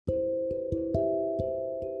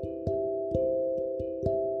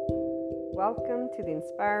Welcome to the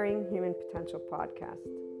Inspiring Human Potential podcast.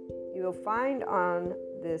 You will find on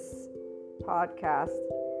this podcast,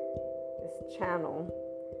 this channel,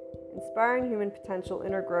 Inspiring Human Potential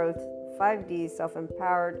Inner Growth 5D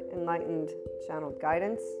Self-Empowered Enlightened Channeled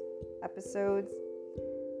Guidance episodes,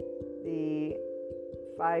 the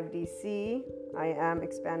 5DC I Am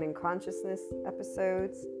Expanding Consciousness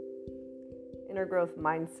episodes, Inner Growth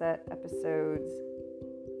Mindset episodes,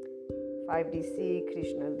 5DC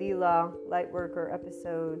Krishna Lila Lightworker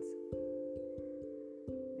episodes,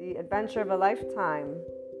 The Adventure of a Lifetime,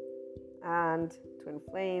 and Twin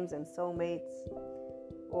Flames and Soulmates,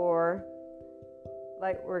 or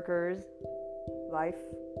Lightworkers, Life,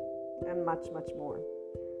 and much, much more.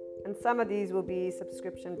 And some of these will be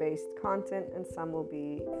subscription-based content and some will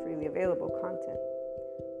be freely available content.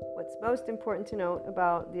 What's most important to note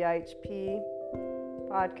about the IHP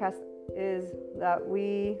podcast is that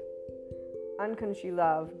we unconsciously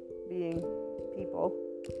love being people.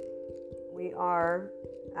 We are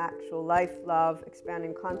actual life, love,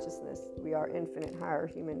 expanding consciousness. We are infinite higher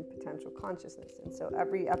human potential consciousness. And so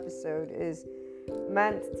every episode is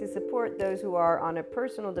meant to support those who are on a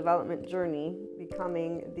personal development journey,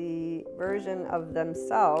 becoming the version of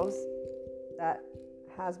themselves that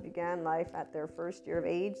has began life at their first year of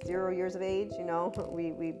age, 0 years of age.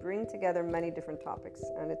 We bring together many different topics,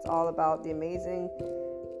 and it's all about the amazing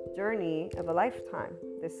journey of a lifetime,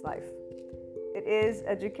 this life. It is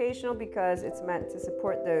educational because it's meant to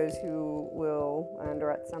support those who will, and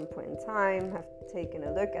or at some point in time, have taken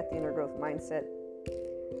a look at the inner growth mindset.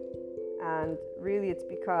 And really it's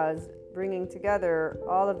because bringing together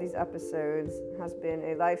all of these episodes has been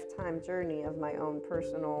a lifetime journey of my own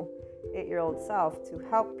personal 8-year-old self to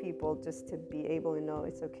help people just to be able to know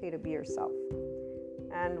it's okay to be yourself.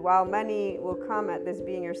 And while many will come at this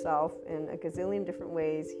being yourself in a gazillion different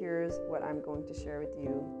ways, here's what I'm going to share with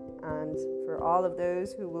you. And for all of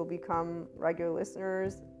those who will become regular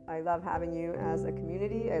listeners, I love having you as a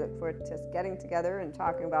community. I look forward to getting together and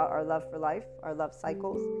talking about our love for life, our love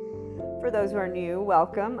cycles. For those who are new,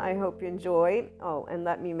 welcome. I hope you enjoy. Oh, and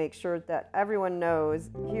let me make sure that everyone knows,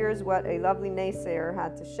 here's what a lovely naysayer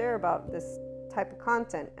had to share about this type of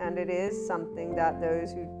content. And it is something that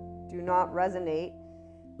those who do not resonate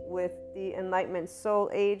with the Enlightenment Soul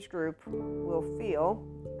age group will feel,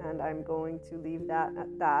 and I'm going to leave that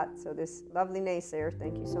at that. So this lovely naysayer,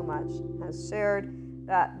 thank you so much, has shared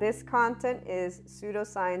that this content is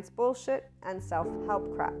pseudoscience bullshit and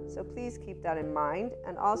self-help crap. So please keep that in mind,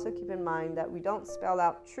 and also keep in mind that we don't spell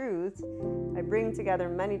out truth. I bring together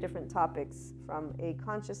many different topics from a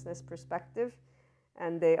consciousness perspective,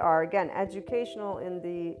 and they are, again, educational in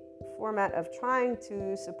the format of trying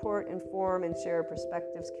to support, inform, and share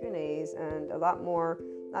perspectives, Q&As, and a lot more,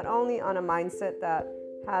 not only on a mindset that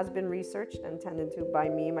has been researched and tended to by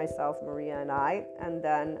me, myself, Maria, and I, and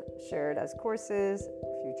then shared as courses,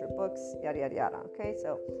 future books, yada, yada, yada. Okay,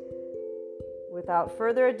 so without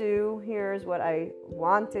further ado, here's what I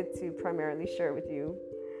wanted to primarily share with you.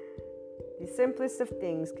 The simplest of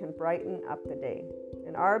things can brighten up the day.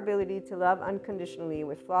 And our ability to love unconditionally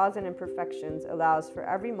with flaws and imperfections allows for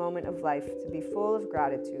every moment of life to be full of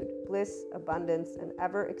gratitude, bliss, abundance, and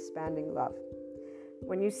ever-expanding love.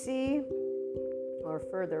 When you see, or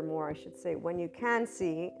furthermore, I should say, when you can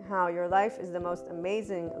see how your life is the most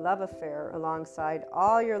amazing love affair alongside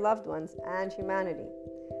all your loved ones and humanity,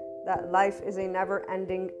 that life is a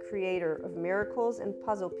never-ending creator of miracles and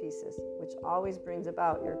puzzle pieces, which always brings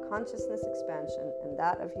about your consciousness expansion and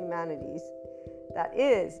that of humanity's. That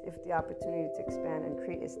is, if the opportunity to expand and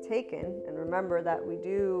create is taken. And remember that we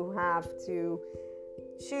do have to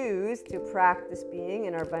choose to practice being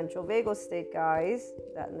in our ventral vagal state, guys,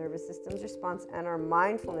 that nervous system's response, and our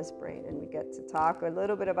mindfulness brain. And we get to talk a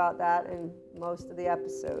little bit about that in most of the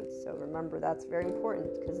episodes. So remember, that's very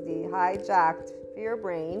important, because the hijacked fear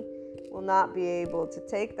brain will not be able to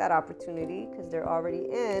take that opportunity because they're already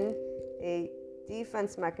in a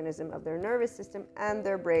defense mechanism of their nervous system, and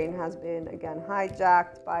their brain has been, again,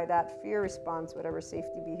 hijacked by that fear response, whatever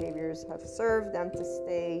safety behaviors have served them to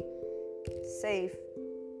stay safe.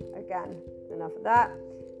 Again, enough of that.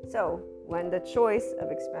 So when the choice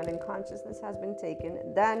of expanding consciousness has been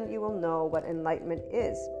taken, then you will know what enlightenment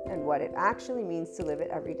is and what it actually means to live it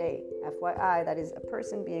every day. FYI, that is a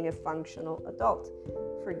person being a functional adult.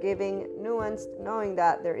 Forgiving, nuanced, knowing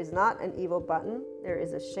that there is not an evil button, there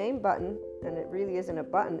is a shame button, and it really isn't a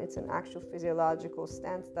button, it's an actual physiological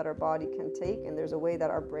stance that our body can take, and there's a way that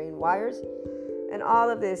our brain wires. And all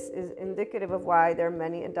of this is indicative of why there are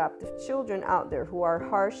many adoptive children out there who are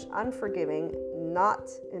harsh, unforgiving, not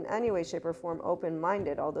in any way, shape, or form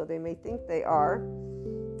open-minded, although they may think they are.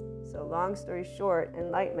 So long story short,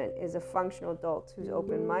 enlightenment is a functional adult who's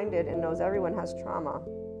open-minded and knows everyone has trauma,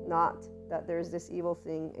 not that there's this evil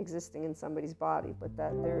thing existing in somebody's body, but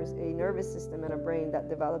that there's a nervous system and a brain that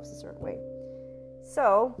develops a certain way.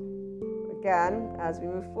 So, again, as we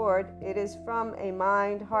move forward, it is from a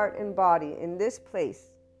mind, heart, and body in this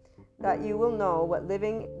place that you will know what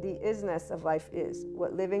living the isness of life is,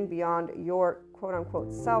 what living beyond your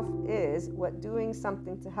quote-unquote self is, what doing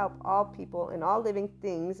something to help all people and all living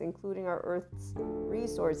things, including our Earth's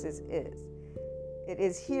resources, is. It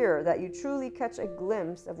is here that you truly catch a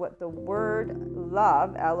glimpse of what the word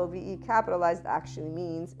love, L-O-V-E capitalized, actually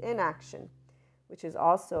means in action, which is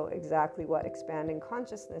also exactly what expanding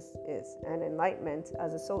consciousness is. And enlightenment,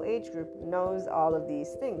 as a soul age group, knows all of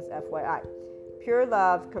these things, FYI. Pure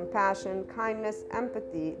love, compassion, kindness,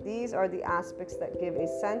 empathy, these are the aspects that give a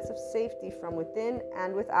sense of safety from within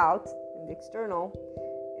and without, in the external.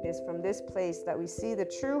 It is from this place that we see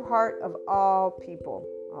the true heart of all people.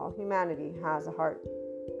 All humanity has a heart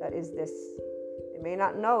that is this. They may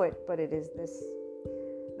not know it, but it is this.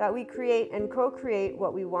 That we create and co-create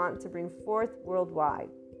what we want to bring forth worldwide.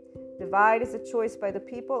 Divide is a choice by the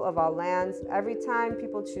people of all lands. Every time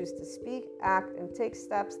people choose to speak, act, and take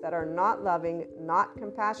steps that are not loving, not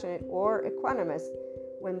compassionate, or equanimous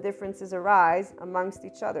when differences arise amongst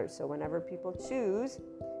each other. So whenever people choose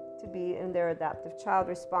to be in their adaptive child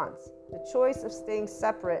response, the choice of staying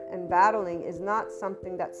separate and battling is not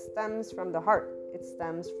something that stems from the heart. It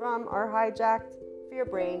stems from our hijacked fear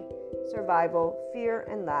brain, survival, fear,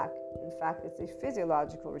 and lack. In fact, it's a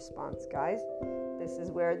physiological response, guys. This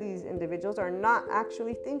is where these individuals are not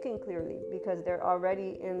actually thinking clearly because they're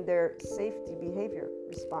already in their safety behavior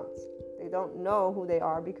response. They don't know who they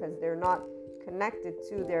are because they're not connected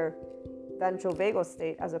to their ventral vagal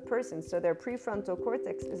state as a person. So their prefrontal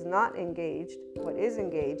cortex is not engaged. What is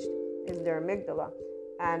engaged is their amygdala.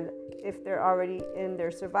 And if they're already in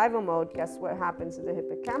their survival mode, guess what happens to the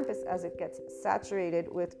hippocampus as it gets saturated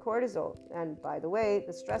with cortisol? And by the way,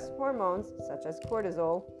 the stress hormones, such as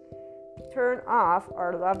cortisol, turn off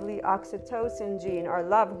our lovely oxytocin gene, our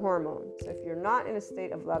love hormone. So if you're not in a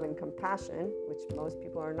state of love and compassion, which most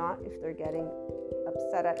people are not if they're getting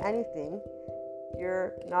upset at anything,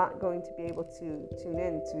 you're not going to be able to tune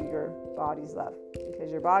in to your body's love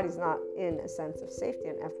because your body's not in a sense of safety.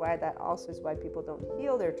 And FYI, that also is why people don't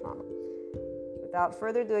heal their trauma. Without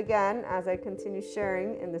further ado, again, as I continue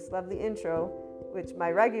sharing in this lovely intro, which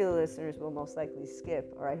my regular listeners will most likely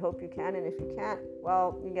skip, or I hope you can, and if you can't,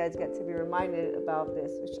 well, you guys get to be reminded about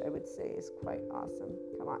this, which I would say is quite awesome.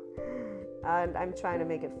 Come on. And I'm trying to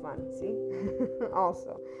make it fun, see?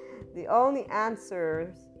 Also, the only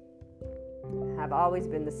answers have always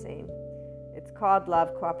been the same. It's called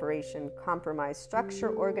love, cooperation, compromise,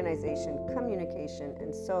 structure, organization, communication,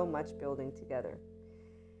 and so much building together.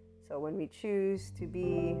 So when we choose to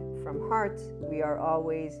be from heart, we are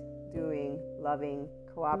always doing loving,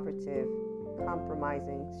 cooperative,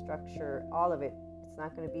 compromising, structure, all of it. It's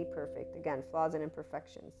not going to be perfect. Again, flaws and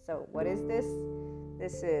imperfections. So what is this?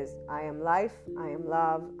 This is I am life, I am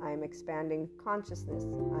love, I am expanding consciousness,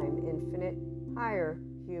 I am infinite, higher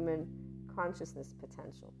human consciousness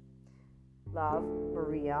potential. Love,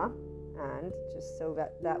 Maria. And just so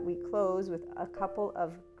that we close with a couple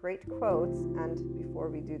of great quotes, and before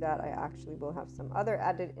we do that, I actually will have some other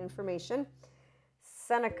added information.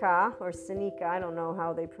 Seneca, or Seneca, I don't know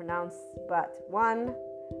how they pronounce, but one,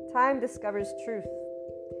 time discovers truth.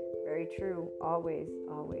 Very true, always,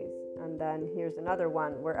 always. And then here's another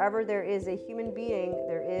one. Wherever there is a human being,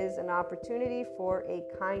 there is an opportunity for a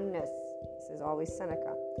kindness. This is always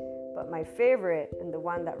Seneca. But my favorite, and the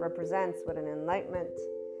one that represents what an enlightenment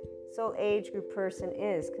soul age group person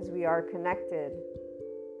is, because we are connected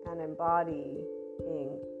and embodying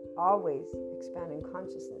always expanding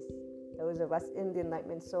consciousness. Those of us in the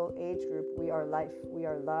enlightenment soul age group, we are life, we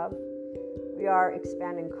are love, we are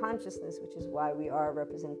expanding consciousness, which is why we are a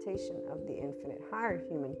representation of the infinite higher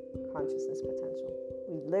human consciousness potential.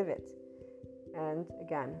 We live it. And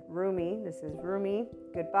again, Rumi, this is Rumi,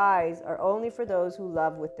 goodbyes are only for those who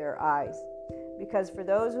love with their eyes. Because for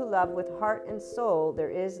those who love with heart and soul,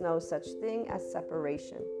 there is no such thing as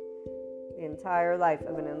separation. The entire life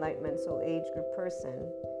of an enlightenment soul age group person,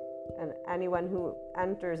 and anyone who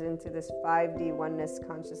enters into this 5D oneness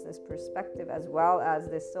consciousness perspective, as well as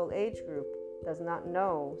this soul age group, does not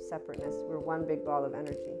know separateness. We're one big ball of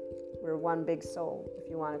energy. We're one big soul, if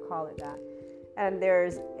you want to call it that. And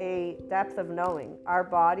there's a depth of knowing. Our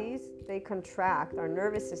bodies, they contract. Our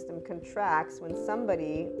nervous system contracts when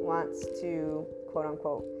somebody wants to, quote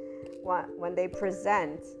unquote, when they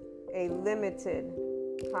present a limited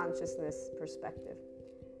consciousness perspective.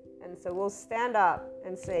 And so we'll stand up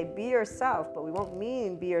and say, be yourself, but we won't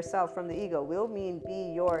mean be yourself from the ego. We'll mean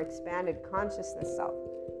be your expanded consciousness self.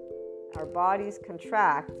 Our bodies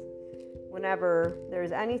contract whenever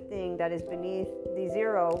there's anything that is beneath the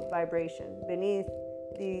zero vibration, beneath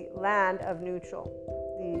the land of neutral,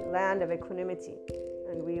 the land of equanimity.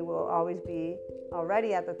 And we will always be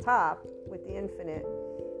already at the top with the infinite,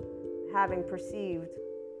 having perceived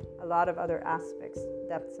a lot of other aspects,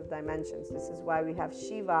 depths of dimensions. This is why we have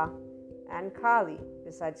Shiva and Kali,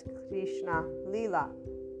 besides Krishna Lila.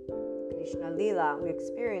 Krishna Lila, we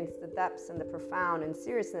experience the depths and the profound and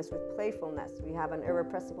seriousness with playfulness. We have an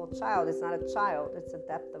irrepressible child. It's not a child, it's the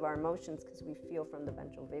depth of our emotions because we feel from the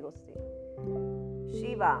ventral vagal state.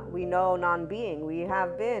 Shiva, we know non-being. We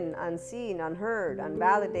have been unseen, unheard,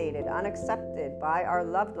 unvalidated, unaccepted by our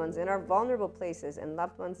loved ones in our vulnerable places. And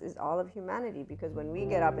loved ones is all of humanity, because when we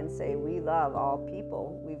get up and say we love all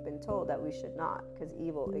people, we've been told that we should not, because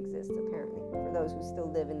evil exists apparently for those who still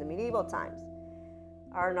live in the medieval times.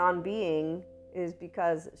 Our non-being is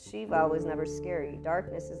because Shiva was never scary.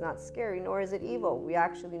 Darkness is not scary, nor is it evil. We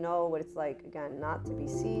actually know what it's like, again, not to be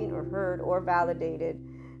seen or heard or validated.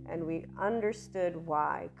 And we understood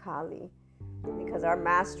why, Kali, because our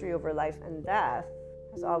mastery over life and death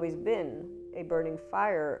has always been a burning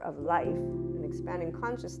fire of life, an expanding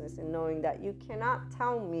consciousness, and knowing that you cannot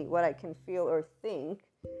tell me what I can feel or think.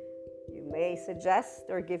 You may suggest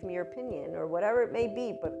or give me your opinion or whatever it may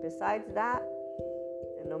be, but besides that,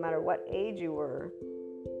 and no matter what age you were,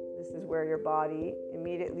 this is where your body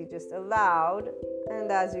immediately just allowed,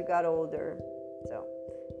 and as you got older. So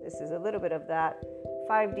this is a little bit of that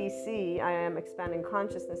 5DC, I am expanding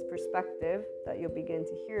consciousness perspective that you'll begin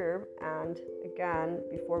to hear. And again,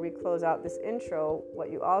 before we close out this intro,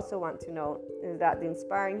 what you also want to know is that the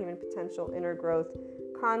Inspiring Human Potential Inner Growth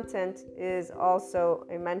content is also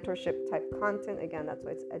a mentorship type content. Again, that's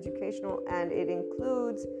why it's educational, and it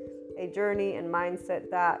includes a journey and mindset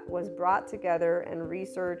that was brought together and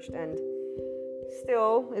researched and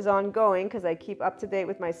still is ongoing, because I keep up to date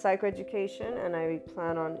with my psychoeducation, and I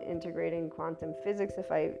plan on integrating quantum physics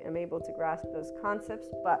if I am able to grasp those concepts.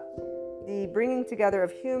 But the bringing together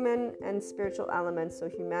of human and spiritual elements, so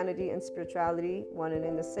humanity and spirituality, one and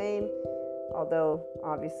in the same, although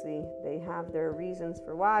obviously they have their reasons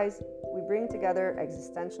for whys, we bring together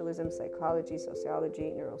existentialism, psychology,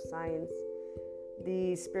 sociology, neuroscience.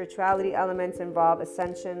 The spirituality elements involve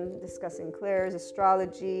ascension, discussing clairs,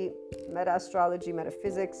 astrology, meta-astrology,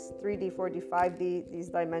 metaphysics, 3D, 4D, 5D, these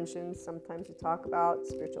dimensions. Sometimes we talk about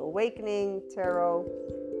spiritual awakening, tarot,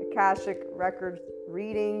 Akashic record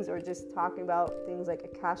readings, or just talking about things like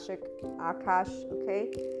Akashic, Akash,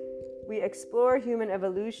 okay? We explore human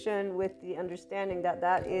evolution with the understanding that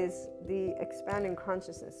that is the expanding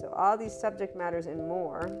consciousness. So all these subject matters and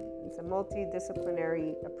more. It's a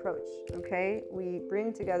multidisciplinary approach, okay? We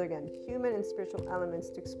bring together, again, human and spiritual elements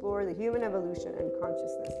to explore the human evolution and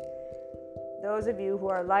consciousness. Those of you who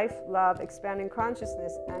are life, love, expanding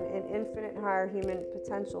consciousness, and in infinite higher human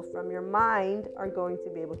potential from your mind are going to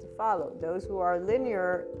be able to follow. Those who are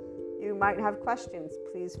linear, you might have questions.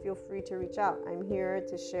 Please feel free to reach out. I'm here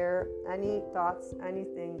to share any thoughts,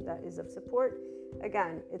 anything that is of support.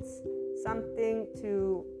 Again, it's something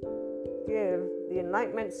to give the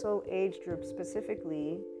Enlightenment Soul Age group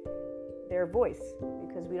specifically their voice,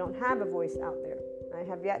 because we don't have a voice out there. I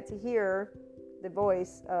have yet to hear the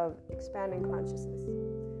voice of expanding consciousness.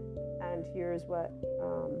 And here's what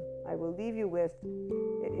I will leave you with.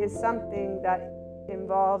 It is something that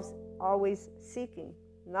involves always seeking,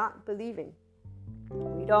 not believing.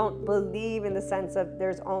 We don't believe in the sense of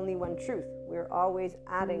there's only one truth. We're always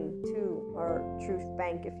adding to our truth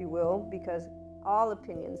bank, if you will, because all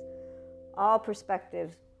opinions, all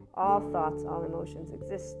perspectives, all thoughts, all emotions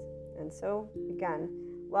exist. And so, again,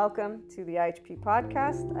 welcome to the IHP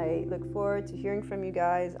podcast. I look forward to hearing from you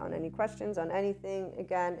guys on any questions, on anything.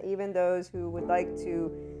 Again, even those who would like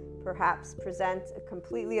to perhaps present a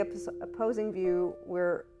completely opposing view,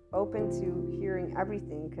 we're open to hearing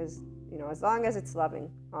everything, because, you know, as long as it's loving,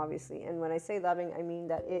 obviously. And when I say loving, I mean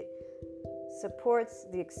that it supports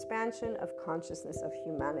the expansion of consciousness of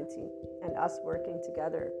humanity and us working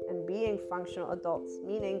together and being functional adults,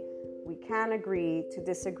 meaning we can agree to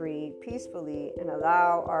disagree peacefully and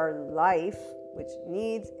allow our life, which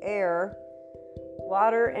needs air,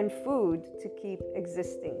 water, and food to keep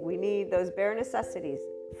existing. We need those bare necessities.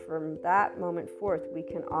 From that moment forth, we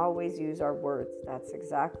can always use our words. That's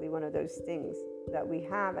exactly one of those things that we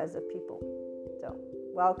have as a people. So,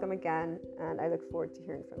 welcome again, and I look forward to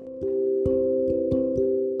hearing from you.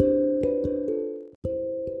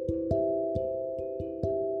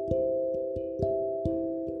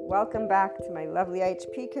 welcome back to my lovely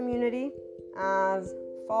IHP community. As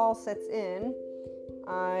fall sets in,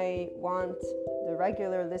 I want the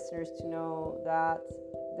regular listeners to know that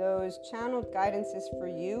those channeled guidances for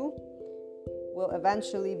you will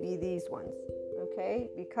eventually be these ones,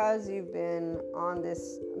 okay? Because you've been on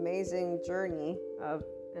this amazing journey of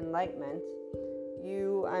enlightenment,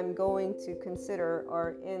 you, I'm going to consider,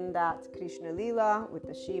 are in that Krishna Leela with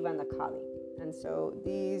the Shiva and the Kali. And so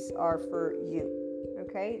these are for you,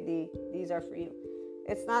 okay? These are for you.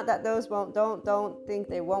 It's not that those don't think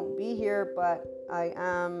they won't be here, but I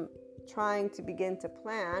am trying to begin to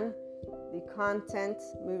plan the content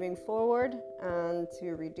moving forward and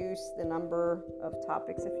to reduce the number of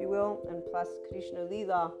topics, if you will. And plus, Krishna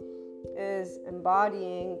Leela is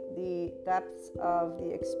embodying the depths of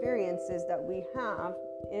the experiences that we have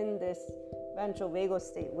in this ventral vagal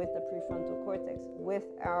state with the prefrontal cortex, with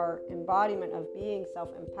our embodiment of being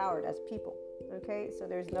self-empowered as people. Okay, so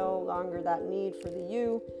there's no longer that need for the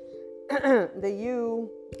you. The you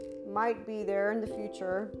might be there in the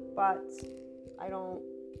future, but I don't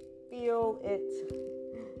feel it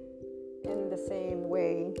in the same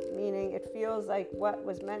way, meaning it feels like what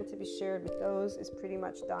was meant to be shared with those is pretty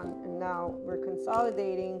much done, and now we're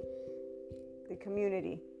consolidating the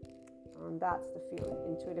community. That's the feeling,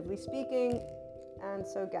 intuitively speaking. And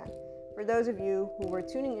so again, for those of you who were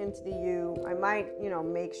tuning into the you, I might,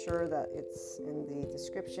 make sure that it's in the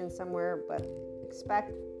description somewhere, but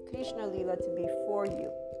expect Krishna Leela to be for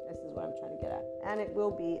you. This is what I'm trying to get at. And it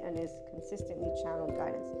will be and is consistently channeled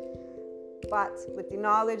guidance. But with the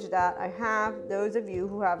knowledge that I have those of you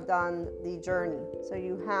who have done the journey. So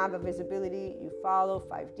you have a visibility, you follow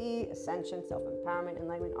 5D, ascension, self-empowerment,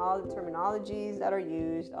 enlightenment, all the terminologies that are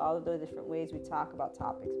used, all of the different ways we talk about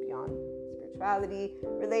topics beyond spirituality,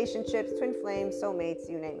 relationships, twin flames, soulmates,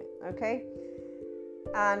 you name it, okay?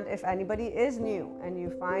 And if anybody is new and you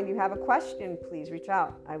find you have a question, please reach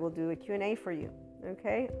out. I will do a Q&A for you,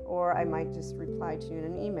 okay? Or I might just reply to you in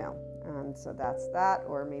an email. And so that's that,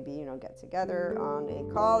 or maybe, get together on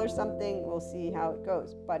a call or something. We'll see how it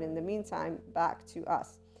goes. But in the meantime, back to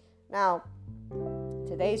us. Now,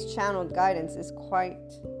 today's channeled guidance is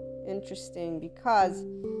quite interesting because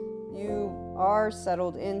you are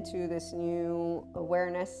settled into this new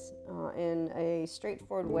awareness in a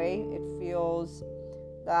straightforward way. It feels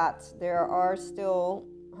that there are still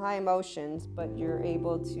high emotions, but you're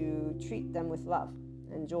able to treat them with love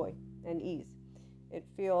and joy and ease. It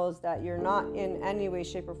feels that you're not in any way,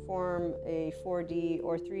 shape, or form a 4D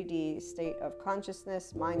or 3D state of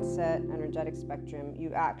consciousness, mindset, energetic spectrum.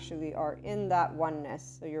 You actually are in that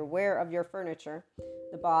oneness. So you're aware of your furniture,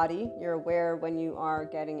 the body. You're aware when you are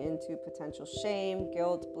getting into potential shame,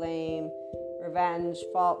 guilt, blame, revenge,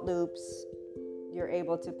 fault loops. You're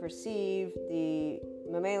able to perceive the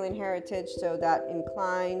mammalian heritage, so that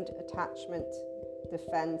inclined attachment,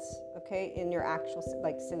 defense, okay, in your actual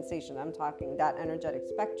sensation. I'm talking that energetic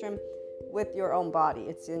spectrum with your own body.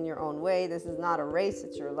 It's in your own way. This is not a race,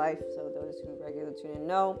 it's your life. So those who regularly tune in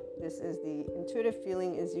know this is the intuitive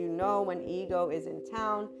feeling, is when ego is in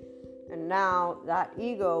town. And now that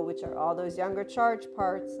ego, which are all those younger charged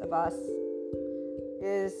parts of us,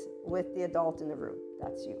 is with the adult in the room.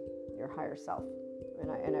 That's you, your higher self.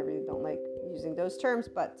 And I really don't like using those terms,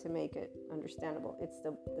 but to make it understandable, it's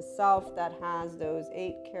the self that has those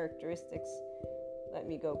 8 characteristics. Let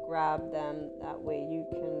me go grab them. That way you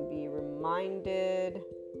can be reminded.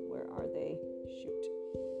 Where are they? Shoot.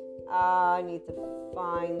 I need to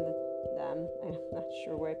find them. I'm not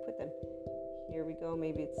sure where I put them. Here we go.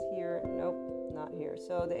 Maybe it's here. Nope, not here.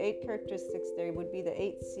 So the 8 characteristics, there would be the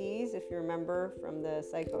 8 C's, if you remember, from the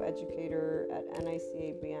psychoeducator at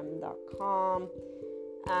nicabm.com.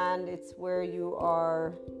 And it's where you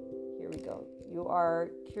are, here we go, you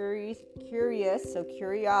are curious, so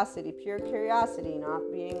curiosity, pure curiosity, not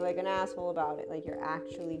being like an asshole about it, like you're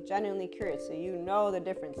actually genuinely curious. So you know the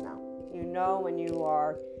difference now. You know when you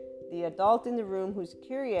are the adult in the room who's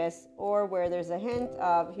curious, or where there's a hint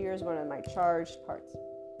of, here's one of my charged parts.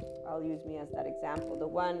 I'll use me as that example. The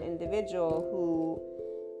one individual who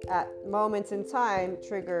at moments in time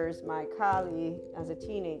triggers my Kali as a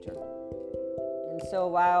teenager. And so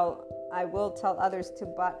while I will tell others to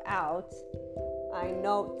butt out, I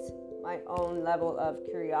note my own level of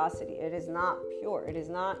curiosity. It is not pure. It is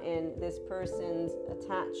not in this person's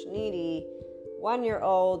attached, needy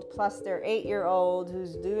 1-year-old plus their 8-year-old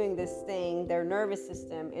who's doing this thing. Their nervous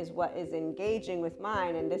system is what is engaging with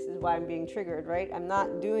mine, and this is why I'm being triggered, right? I'm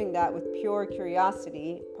not doing that with pure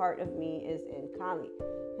curiosity. Part of me is in Kali.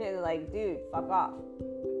 And like, dude, fuck off.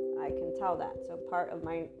 I can tell that. So part of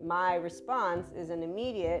my response is an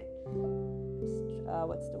immediate,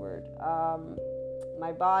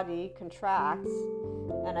 my body contracts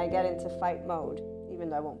and I get into fight mode, even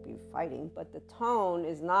though I won't be fighting. But the tone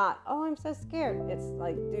is not, oh, I'm so scared. It's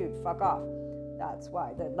like, dude, fuck off. That's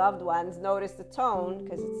why the loved ones notice the tone,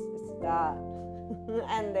 because it's that.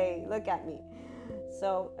 And they look at me.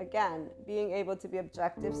 So again, being able to be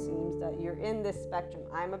objective seems that you're in this spectrum.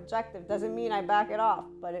 I'm objective. Doesn't mean I back it off,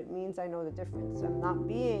 but it means I know the difference. So I'm not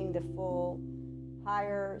being the full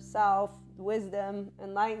higher self, wisdom,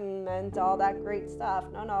 enlightenment, all that great stuff.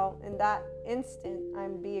 No. In that instant,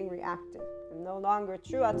 I'm being reactive. I'm no longer a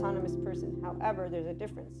true autonomous person. However, there's a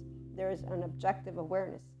difference. There's an objective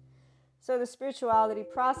awareness. So the spirituality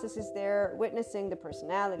process is there, witnessing the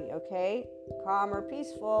personality, okay? Calm or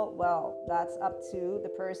peaceful, well, that's up to the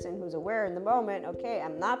person who's aware in the moment. Okay,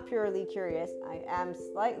 I'm not purely curious. I am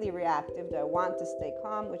slightly reactive. Do I want to stay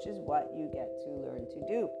calm, which is what you get to learn to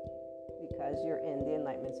do because you're in the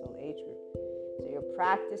Enlightenment Soul Age group. So you're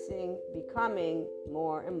practicing becoming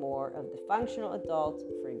more and more of the functional adult,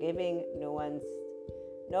 forgiving, nuanced,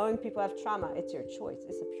 knowing people have trauma. It's your choice.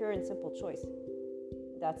 It's a pure and simple choice.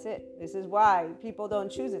 That's it. This is why people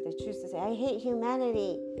don't choose it. They choose to say, I hate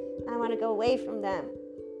humanity. I want to go away from them.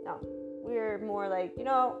 No, we're more like,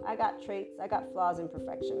 I got traits. I got flaws and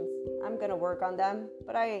imperfections. I'm going to work on them,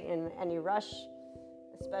 but I ain't in any rush,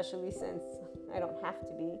 especially since I don't have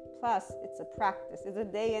to be. Plus, it's a practice. It's a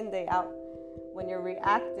day in, day out. When you're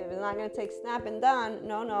reactive, it's not going to take snap and done.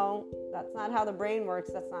 No, that's not how the brain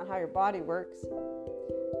works. That's not how your body works.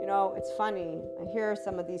 It's funny. I hear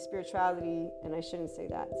some of these spirituality, and I shouldn't say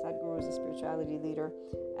that. Sadhguru is a spirituality leader.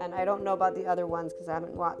 And I don't know about the other ones because I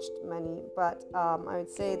haven't watched many. But I would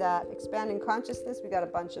say that Expanding Consciousness, we got a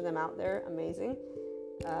bunch of them out there. Amazing.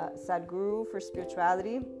 Sadhguru for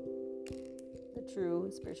spirituality, the true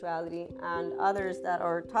spirituality, and others that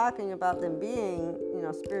are talking about them being,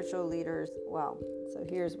 spiritual leaders. Well, so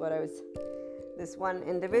here's what this one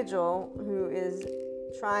individual who is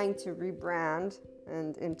trying to rebrand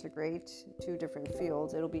and integrate two different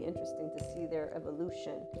fields. It'll be interesting to see their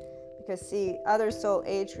evolution because other soul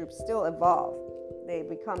age groups still evolve. They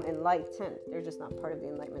become enlightened. They're just not part of the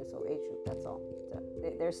Enlightenment Soul Age group. That's all.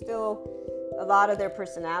 They're still, a lot of their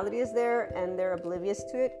personality is there and they're oblivious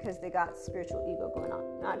to it because they got spiritual ego going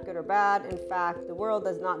on. Not good or bad. In fact, the world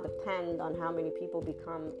does not depend on how many people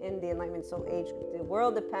become in the Enlightenment Soul Age group. The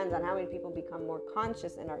world depends on how many people become more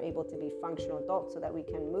conscious and are able to be functional adults so that we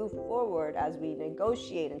can move forward as we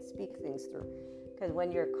negotiate and speak things through. Because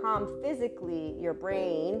when you're calm physically, your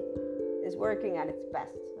brain is working at its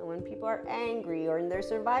best. And when people are angry or in their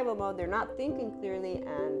survival mode, they're not thinking clearly,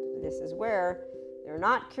 and this is where they're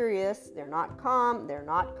not curious, they're not calm, they're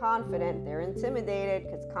not confident, they're intimidated,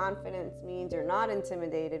 because confidence means you're not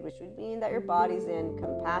intimidated, which would mean that your body's in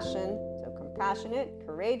compassion. So compassionate,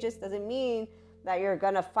 courageous doesn't mean that you're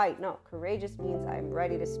gonna fight. No, courageous means I'm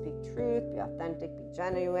ready to speak truth, be authentic, be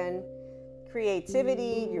genuine.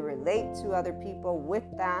 Creativity, you relate to other people with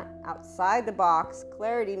that outside the box.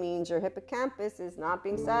 Clarity means your hippocampus is not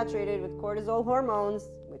being saturated with cortisol hormones,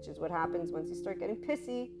 which is what happens once you start getting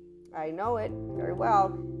pissy. I know it very well.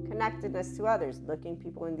 Connectedness to others, looking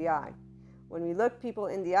people in the eye. When we look people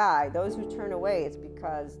in the eye, those who turn away, it's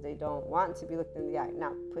because they don't want to be looked in the eye.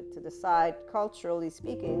 Now, put to the side, culturally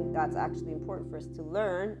speaking, that's actually important for us to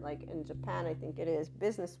learn. Like in Japan, I think it is,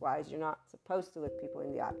 business-wise, you're not supposed to look people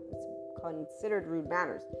in the eye. It's considered rude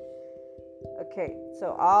manners. Okay,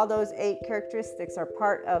 so all those 8 characteristics are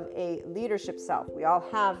part of a leadership self. We all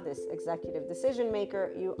have this executive decision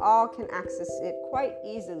maker. You all can access it quite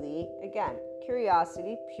easily. Again,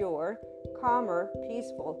 curiosity, pure, calmer,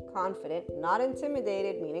 peaceful, confident, not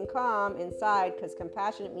intimidated, meaning calm inside, because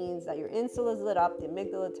compassionate means that your insula is lit up, the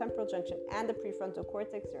amygdala, temporal junction, and the prefrontal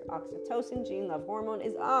cortex, your oxytocin gene, love hormone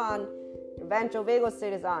is on, your ventral vagal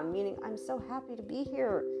state is on, meaning I'm so happy to be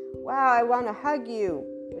here. Wow, I want to hug you,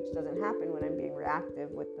 which doesn't happen when I'm being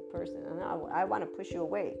reactive with the person. And I want to push you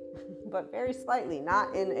away, but very slightly,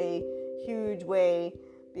 not in a huge way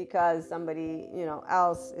because somebody,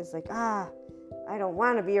 else is like, I don't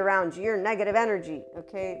want to be around you. You're negative energy.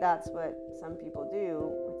 Okay, that's what some people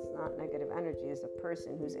do. It's not negative energy. It's a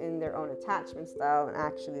person who's in their own attachment style, and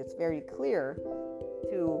actually it's very clear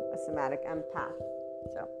to a somatic empath.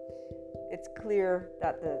 So it's clear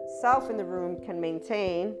that the self in the room can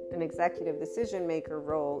maintain an executive decision maker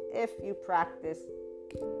role if you practice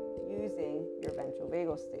using your ventral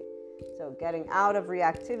vagal state. So getting out of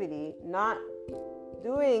reactivity, not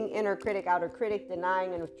doing inner critic, outer critic,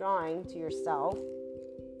 denying and withdrawing to yourself.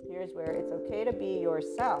 Here's where it's okay to be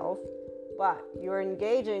yourself, but you're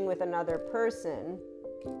engaging with another person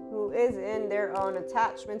who is in their own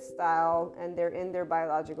attachment style and they're in their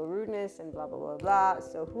biological rudeness and blah, blah, blah, blah.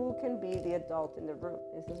 So who can be the adult in the room?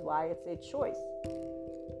 This is why it's a choice.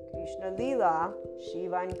 Krishna Lila,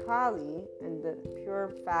 Shiva and Kali, and the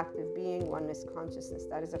pure fact of being oneness consciousness.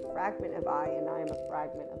 That is a fragment of I, and I am a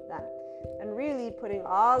fragment of them. And really putting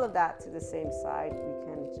all of that to the same side, we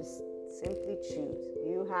can just simply choose.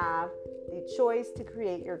 You have the choice to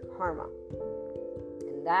create your karma.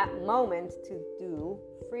 In that moment, to do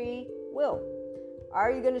free will.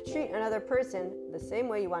 Are you going to treat another person the same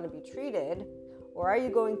way you want to be treated? Or are you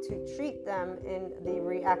going to treat them in the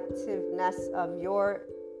reactiveness of your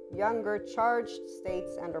younger charged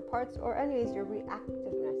states and or parts, or anyways your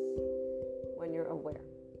reactiveness when you're aware?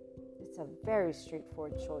 It's a very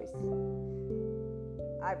straightforward choice.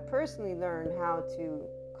 I personally learned how to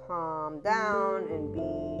calm down and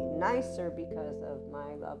be nicer because of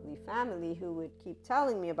my lovely family who would keep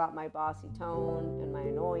telling me about my bossy tone and my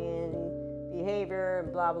annoying behavior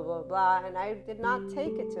and blah blah blah blah, and I did not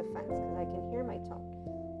take it to offense because I can hear my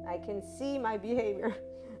tone, I can see my behavior,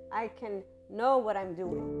 I can know what I'm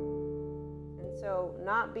doing. And so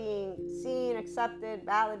not being seen, accepted,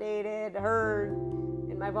 validated, heard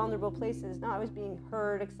in my vulnerable places. No, I was being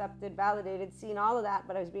heard, accepted, validated, seen, all of that,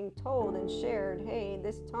 but I was being told and shared, hey,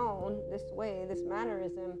 this tone, this way, this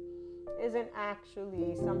mannerism isn't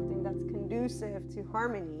actually something that's conducive to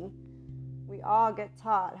harmony. We all get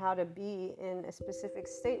taught how to be in a specific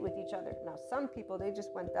state with each other. Now, some people, they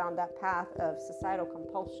just went down that path of societal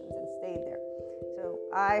compulsions and stayed there. So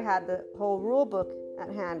I had the whole rule book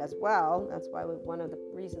at hand as well. That's why one of the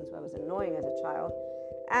reasons why I was annoying as a child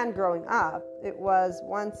and growing up. It was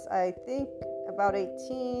once, I think about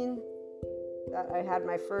 18, that I had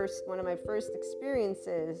one of my first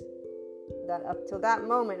experiences that up till that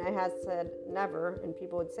moment I had said never, and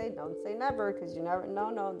people would say, don't say never, because you never,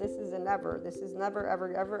 no, this is a never. This is never,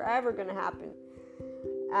 ever, ever, ever going to happen.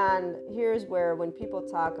 And here's where when people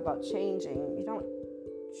talk about changing, you don't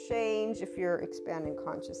change if you're expanding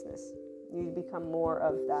consciousness. You become more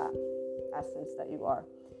of that essence that you are,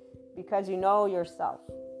 because you know yourself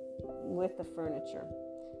with the furniture.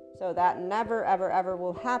 So that never, ever, ever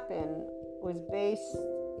will happen was based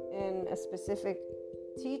in a specific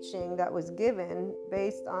teaching that was given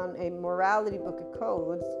based on a morality book of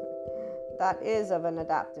codes that is of an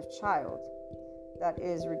adaptive child, that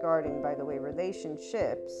is regarding, by the way,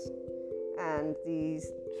 relationships and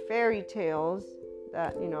these fairy tales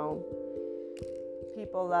that, you know,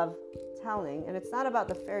 people love telling. And it's not about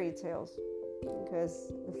the fairy tales,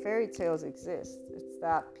 because the fairy tales exist. It's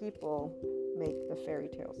that people make the fairy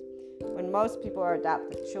tales. When most people are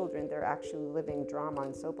adaptive children, they're actually living drama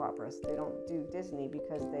and soap operas. They don't do Disney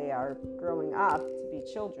because they are growing up to be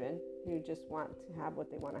children who just want to have what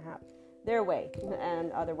they want to have their way,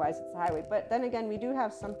 and otherwise it's the highway. But then again, we do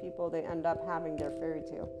have some people, they end up having their fairy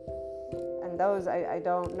tale, and those I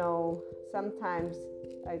don't know. Sometimes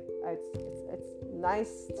it's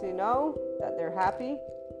nice to know that they're happy,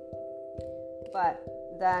 but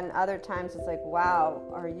then other times it's like, wow,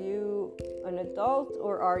 are you an adult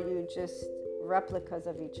or are you just replicas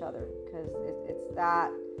of each other? Because it's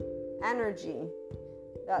that energy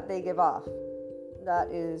that they give off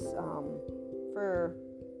that is for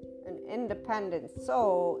an independent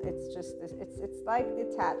soul. It's just this, it's like the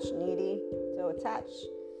attached needy. So attached,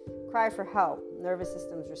 cry for help, nervous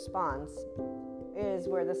system's response is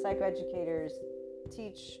where the psychoeducators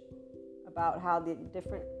teach about how the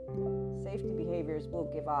different safety behaviors will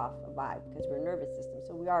give off a vibe, because we're a nervous system,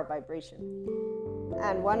 so we are vibration.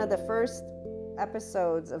 And one of the first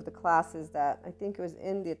episodes of the classes that I think it was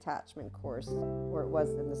in the attachment course, or it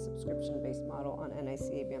was in the subscription-based model on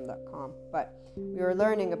nicabm.com, but we were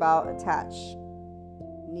learning about attached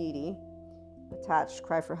needy, attached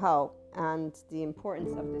cry for help, and the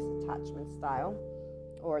importance of this attachment style,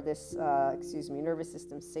 or this, nervous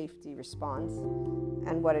system safety response,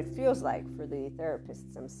 and what it feels like for the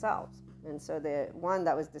therapists themselves. And so the one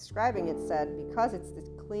that was describing it said, because it's this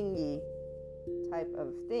clingy type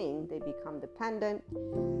of thing, they become dependent,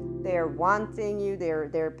 they're wanting you,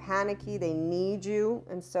 they're panicky, they need you,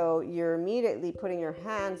 and so you're immediately putting your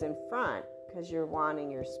hands in front because you're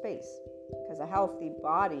wanting your space. Because a healthy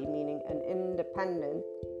body, meaning an independent,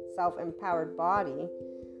 self-empowered body,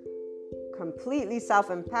 completely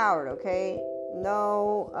self-empowered, okay?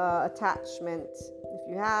 No attachment. If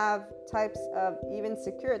you have types of even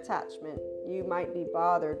secure attachment, you might be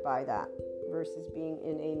bothered by that versus being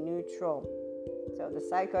in a neutral. So the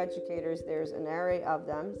psychoeducators, there's an array of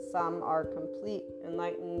them. Some are complete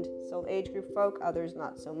enlightened soul age group folk, others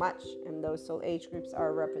not so much. And those soul age groups are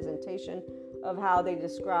a representation of how they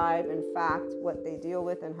describe, in fact, what they deal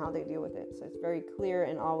with and how they deal with it. So it's very clear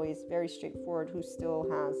and always very straightforward who still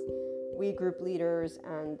has we group leaders,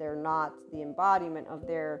 and they're not the embodiment of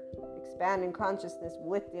their expanding consciousness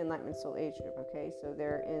with the Enlightenment Soul Age group. Okay, so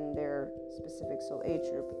they're in their specific soul age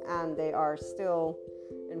group, and they are still,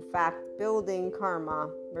 in fact, building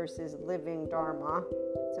karma versus living dharma.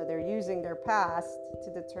 So they're using their past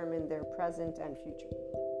to determine their present and future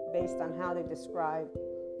based on how they describe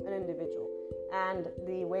an individual and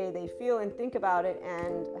the way they feel and think about it,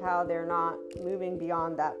 and how they're not moving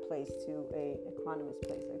beyond that place to a equanimous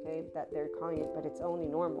place, okay, that they're calling it, but it's only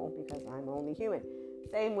normal because I'm only human.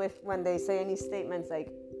 Same with when they say any statements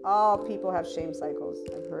like, all people have shame cycles.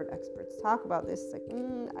 I've heard experts talk about this. It's like,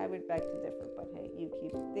 I would beg to differ, but hey, you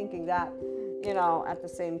keep thinking that. At the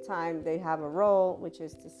same time, they have a role, which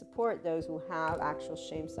is to support those who have actual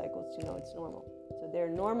shame cycles to know it's normal. So they're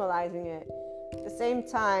normalizing it. At the same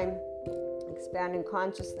time, expanding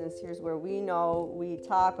consciousness, here's where we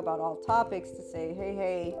talk about all topics to say,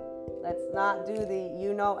 hey, let's not do the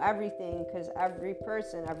everything, because every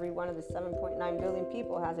person, every one of the 7.9 billion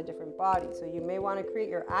people has a different body. So you may want to create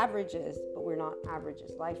your averages, but we're not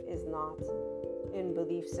averages. Life is not in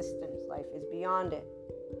belief systems. Life is beyond it.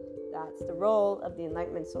 That's the role of the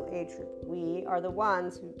Enlightenment Soul Age group. We are the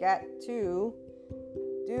ones who get to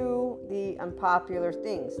do the unpopular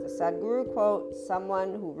things. The Sadhguru quote,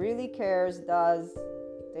 someone who really cares dares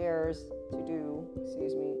to do,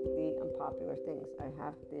 the unpopular things. I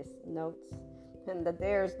have this notes, and the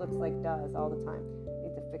dares looks like does all the time.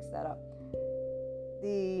 Need to fix that up.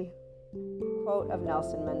 The quote of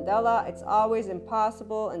Nelson Mandela, it's always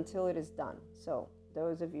impossible until it is done. So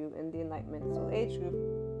those of you in the Enlightenment Soul Age group,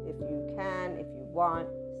 if you can, if you want,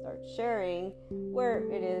 start sharing where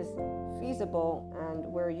it is feasible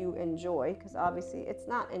and where you enjoy, because obviously it's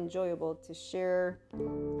not enjoyable to share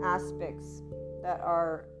aspects that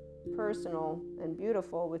are personal and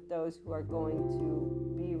beautiful with those who are going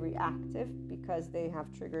to be reactive because they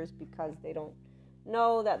have triggers, because they don't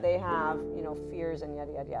know that they have, fears and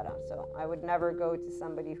yada, yada, yada. So I would never go to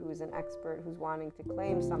somebody who's an expert who's wanting to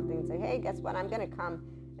claim something and say, hey, guess what? I'm going to come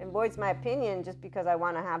and voice my opinion just because I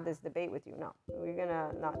want to have this debate with you. No, we're going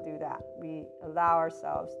to not do that. We allow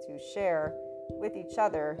ourselves to share with each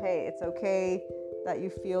other, hey, it's okay that you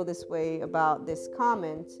feel this way about this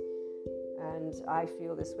comment, and I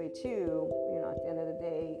feel this way too. At the end of the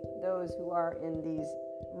day, those who are in these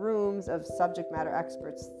rooms of subject matter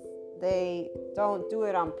experts, they don't do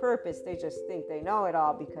it on purpose. They just think they know it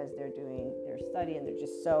all because they're doing their study and they're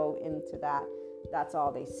just so into that. That's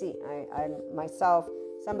all they see. I'm myself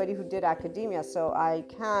somebody who did academia, so I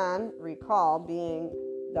can recall being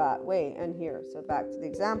that way. And here, so back to the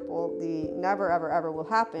example, the never, ever, ever will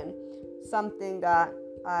happen. Something that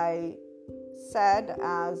I said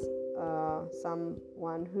as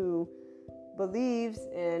someone who believes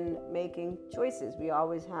in making choices. We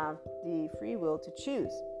always have the free will to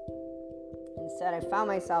choose. Instead, I found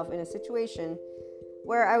myself in a situation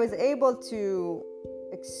where I was able to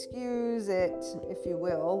excuse it, if you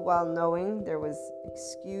will, while knowing there was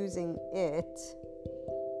excusing it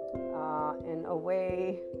in a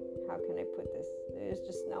way, how can I put this? It's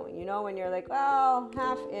just knowing, when you're like, well,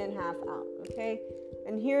 half in, half out, okay?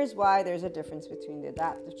 And here's why there's a difference between the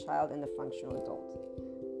adaptive child and the functional adult.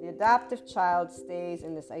 The adaptive child stays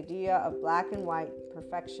in this idea of black and white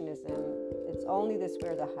perfectionism. It's only this way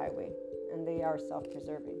or the highway, and they are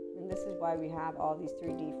self-preserving. And this is why we have all these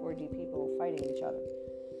 3D, 4D people fighting each other.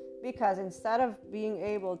 Because instead of being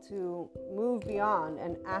able to move beyond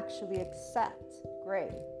and actually accept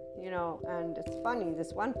gray, and it's funny,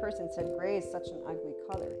 this one person said gray is such an ugly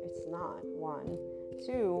color. It's not, one.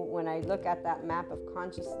 Two, when I look at that map of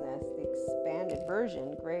consciousness, the expanded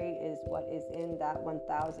version, gray is what is in that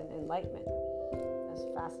 1000 enlightenment. That's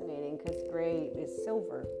fascinating, because gray is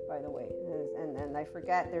silver, by the way. And I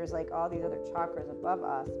forget, there's like all these other chakras above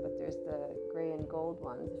us, but there's the gray and gold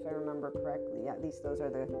ones, if I remember correctly. At least those are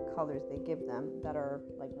the colors they give them that are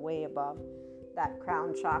like way above that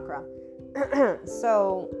crown chakra.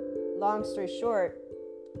 So, long story short,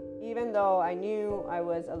 even though I knew I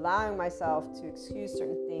was allowing myself to excuse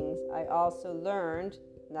certain things, I also learned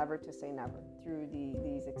never to say never through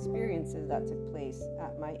these experiences that took place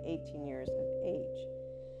at my 18 years of age.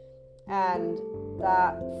 And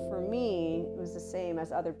that, for me, was the same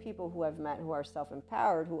as other people who I've met who are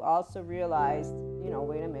self-empowered, who also realized,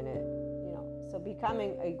 wait a minute, so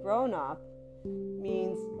becoming a grown-up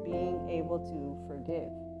means being able to forgive,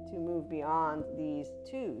 to move beyond these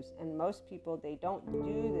twos. And most people, they don't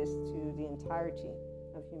do this to the entirety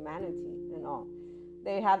of humanity and all.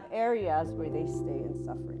 They have areas where they stay in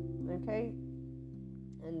suffering, okay?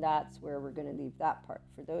 And that's where we're going to leave that part.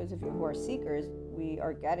 For those of you who are seekers, we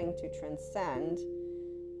are getting to transcend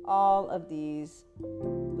all of these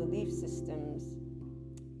belief systems,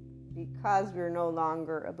 because we're no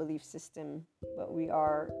longer a belief system, but we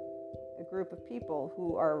are a group of people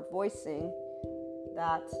who are voicing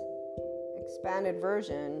that expanded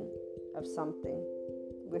version of something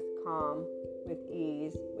with calm, with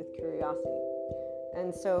ease, with curiosity.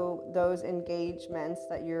 And so those engagements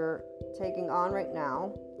that you're taking on right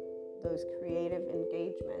now, those creative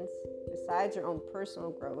engagements, besides your own personal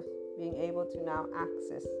growth, being able to now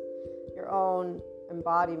access your own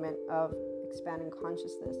embodiment of expanding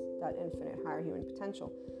consciousness, that infinite higher human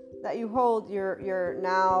potential that you hold, you're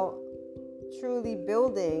now truly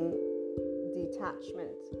building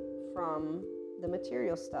detachment from the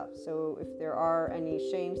material stuff. So if there are any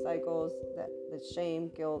shame cycles, that the shame,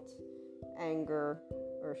 guilt, anger,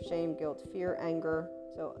 or shame, guilt, fear, anger,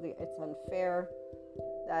 so it's unfair.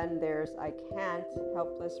 Then there's I can't,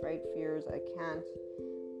 helpless, right? Fears, I can't.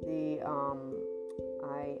 The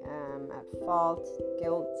I am at fault,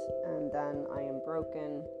 guilt, and then I am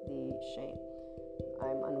broken, the shame.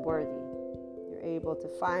 I'm unworthy. You're able to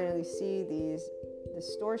finally see these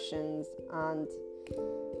distortions, and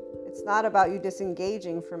it's not about you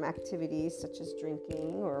disengaging from activities such as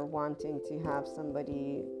drinking or wanting to have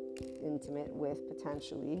somebody intimate with,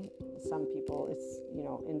 potentially. Some people it's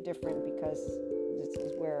indifferent, because this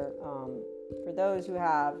is where for those who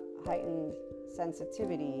have heightened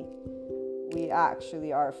sensitivity, we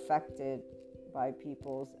actually are affected by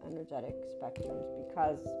people's energetic spectrums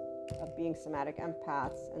because of being somatic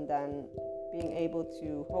empaths, and then being able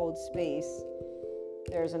to hold space.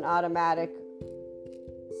 There's an automatic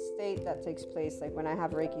state that takes place, like when I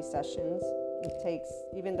have Reiki sessions. It takes,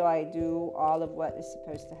 even though I do all of what is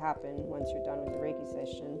supposed to happen once you're done with the Reiki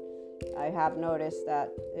session, I have noticed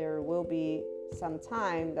that there will be some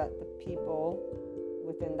time that the people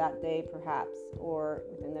within that day, perhaps, or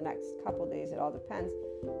within the next couple days, it all depends,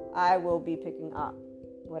 I will be picking up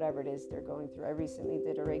whatever it is they're going through. I recently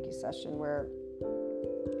did a Reiki session where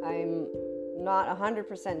I'm not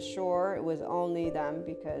 100% sure it was only them,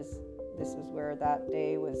 because this was where that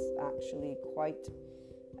day was actually quite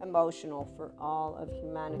emotional for all of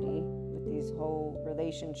humanity, with these whole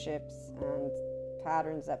relationships and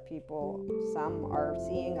patterns that people, some are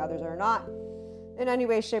seeing, others are not, in any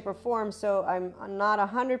way, shape, or form. So I'm not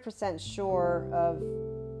 100% sure of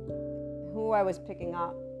who I was picking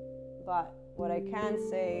up, but what I can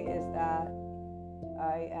say is that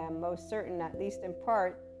I am most certain, at least in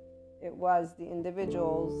part, it was the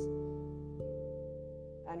individual's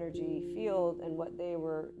energy field and what they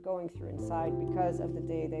were going through inside because of the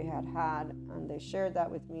day they had, and they shared that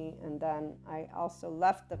with me. And then I also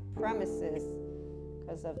left the premises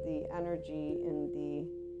because of the energy in the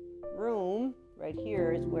room. Right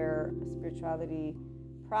here is where a spirituality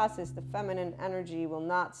process, the feminine energy, will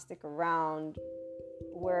not stick around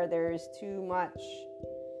where there is too much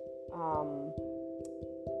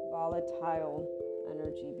volatile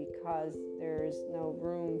energy, because there's no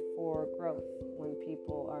room for growth. When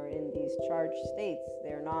people are in these charged states,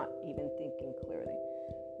 they're not even thinking clearly.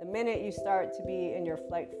 The minute you start to be in your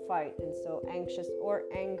flight fight, and so anxious or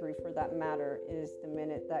angry for that matter, is the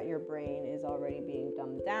minute that your brain is already being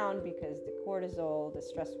dumbed down, because the cortisol, the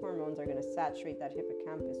stress hormones, are going to saturate that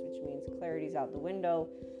hippocampus, which means clarity's out the window.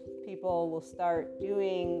 People will start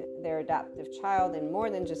doing their adaptive child, and more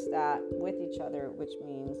than just that, with each other, which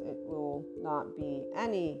means it will not be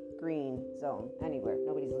any green zone anywhere.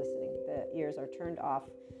 Nobody's listening. The ears are turned off.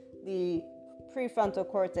 The prefrontal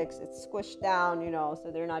cortex, it's squished down, so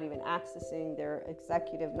they're not even accessing their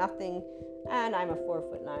executive nothing. And I'm a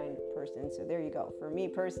 4'9" person, so there you go. For me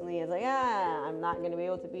personally, it's like, I'm not going to be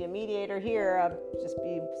able to be a mediator here. I'll just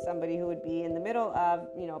be somebody who would be in the middle of,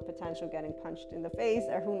 potential getting punched in the face,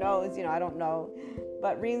 or who knows, I don't know.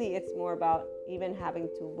 But really, it's more about even having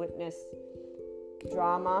to witness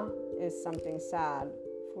drama is something sad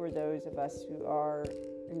for those of us who are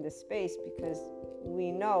in this space, because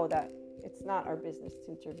we know that it's not our business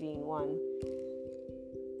to intervene, one.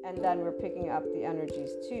 And then we're picking up the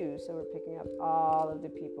energies too. So we're picking up all of the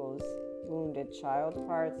people's wounded child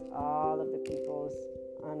parts, all of the people's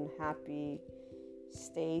unhappy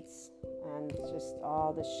states, and just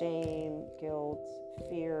all the shame, guilt,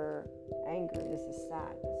 fear, anger. This is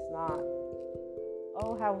sad. It's not,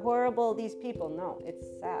 oh, how horrible these people. No, it's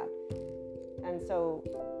sad. And so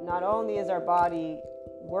not only is our body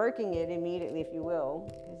working it immediately, if you will,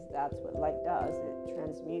 because that's what light does, it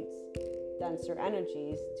transmutes denser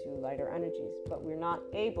energies to lighter energies, but we're not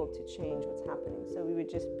able to change what's happening. So we would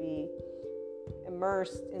just be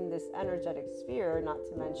immersed in this energetic sphere, not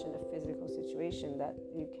to mention a physical situation that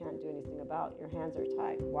you can't do anything about. Your hands are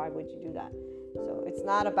tied. Why would you do that? So it's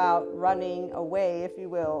not about running away, if you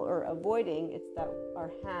will, or avoiding. It's that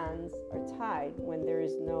our hands are tied when there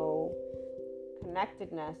is no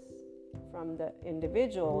connectedness from the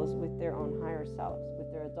individuals with their own higher selves,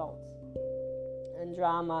 with their adults. And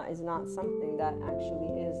drama is not something that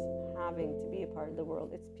actually is having to be a part of the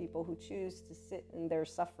world. It's people who choose to sit in their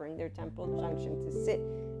suffering, their temporal junction, to sit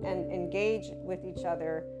and engage with each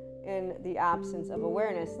other in the absence of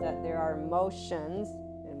awareness that there are emotions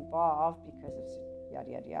involved because of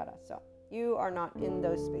yada yada yada. So you are not in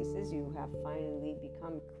those spaces. You have finally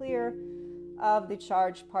become clear of the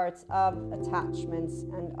charged parts of attachments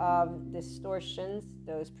and of distortions,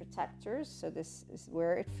 those protectors. So this is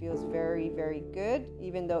where it feels very, very good.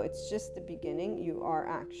 Even though it's just the beginning, you are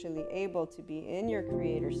actually able to be in your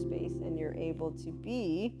creator space, and you're able to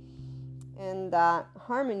be in that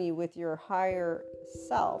harmony with your higher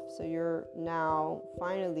self. So you're now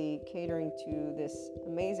finally catering to this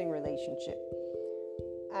amazing relationship.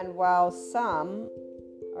 And while some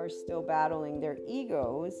are still battling their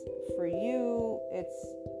egos, for you it's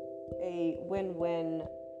a win-win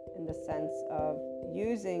in the sense of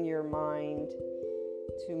using your mind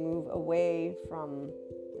to move away from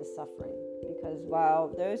the suffering. Because while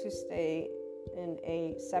those who stay in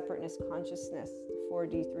a separateness consciousness,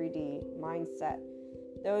 4D, 3D mindset,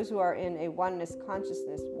 those who are in a oneness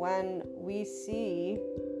consciousness, when we see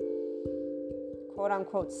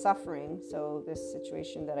quote-unquote suffering, so this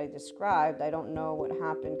situation that I described, I don't know what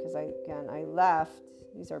happened because I left.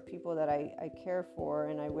 These are people that I care for,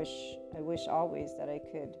 and I wish always that I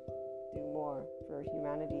could do more for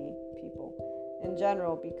humanity, people in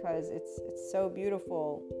general, because it's so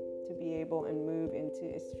beautiful to be able and move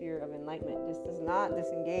into a sphere of enlightenment. This does not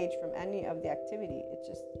disengage from any of the activity. It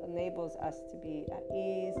just enables us to be at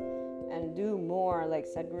ease and do more. Like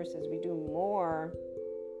Sadhguru says, we do more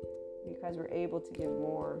because we're able to give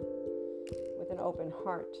more with an open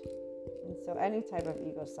heart. And so any type of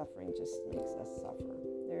ego suffering just makes us suffer.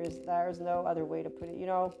 There's no other way to put it. You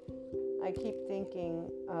know, I keep thinking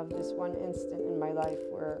of this one instant in my life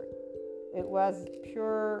where it was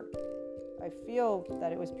pure, I feel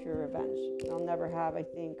that it was pure revenge. I'll never have, I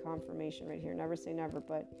think, confirmation right here. Never say never,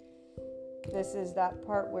 but this is that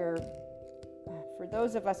part where for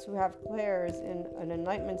those of us who have clairs in an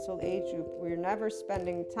enlightenment soul age group, we're never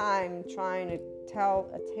spending time trying to tell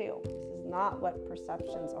a tale. This is not what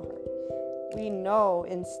perceptions are. We know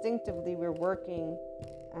instinctively we're working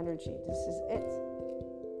energy. This is it.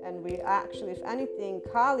 And we actually, if anything,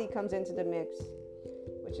 Kali comes into the mix,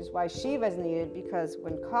 which is why Shiva is needed, because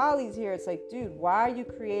when Kali's here, it's like, dude, why are you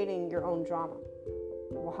creating your own drama?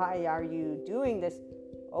 Why are you doing this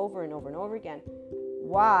over and over and over again?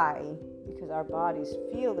 Why? Because our bodies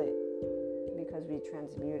feel it, because we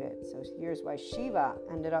transmute it. So here's why Shiva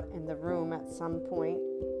ended up in the room at some point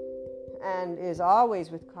and is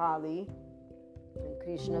always with Kali, and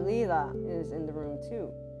Krishna Lila is in the room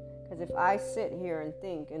too. Because if I sit here and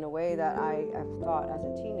think in a way that I have thought as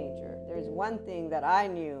a teenager, there's one thing that I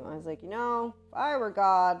knew. I was like, if I were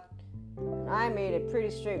God, and I made it pretty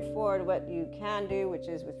straightforward what you can do, which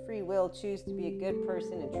is with free will, choose to be a good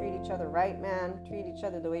person and treat each other right, man. Treat each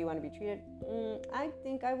other the way you want to be treated. I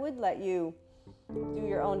think I would let you do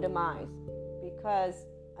your own demise, because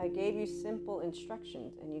I gave you simple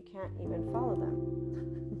instructions and you can't even follow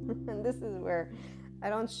them. And this is where I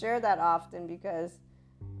don't share that often, because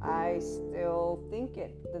I still think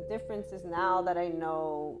it. The difference is now that I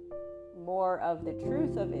know more of the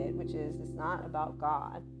truth of it, which is it's not about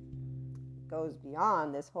God. It goes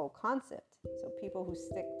beyond this whole concept. So people who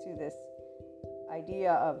stick to this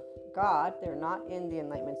idea of God, they're not in the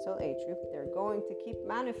Enlightenment Soul Age group. They're going to keep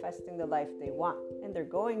manifesting the life they want, and they're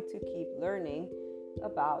going to keep learning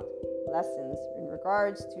about lessons in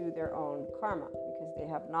regards to their own karma, because they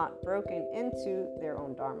have not broken into their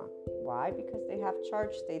own dharma. Why? Because they have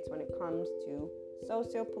charged states when it comes to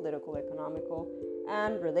socio-political, economical,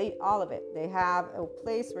 and relate all of it. They have a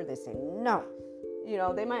place where they say no.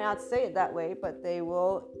 They might not say it that way, but they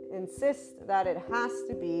will insist that it has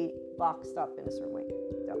to be boxed up in a certain way.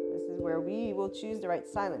 So this is where we will choose the right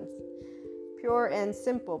silence. Pure and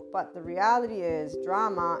simple, but the reality is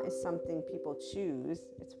drama is something people choose.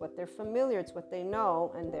 It's what they're familiar, it's what they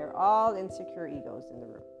know, and they're all insecure egos in the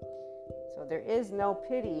room. So there is no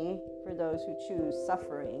pity for those who choose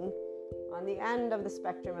suffering. On the end of the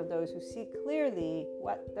spectrum of those who see clearly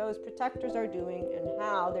what those protectors are doing and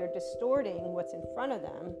how they're distorting what's in front of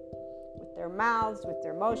them with their mouths, with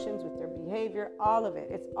their motions, with their behavior, all of it.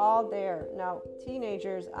 It's all there. Now,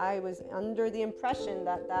 teenagers, I was under the impression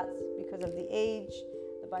that that's because of the age,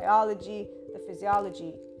 the biology, the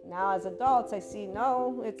physiology. Now as adults, I see,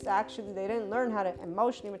 no, it's actually, they didn't learn how to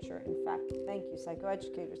emotionally mature. In fact, thank you,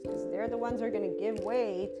 psychoeducators, because they're the ones who are going to give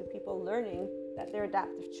way to people learning that they're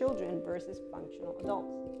adaptive children versus functional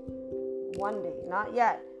adults. One day, not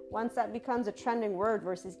yet. Once that becomes a trending word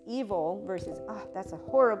versus evil versus, that's a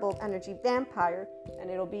horrible energy vampire, and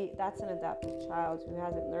that's an adaptive child who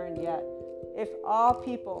hasn't learned yet. If all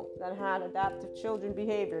people that had adaptive children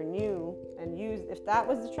behavior knew and used, if that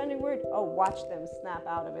was the trending word, watch them snap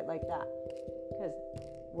out of it like that. Because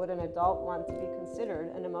would an adult want to be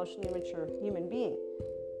considered an emotionally mature human being?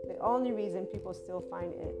 The only reason people still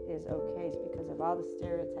find it is okay is because of all the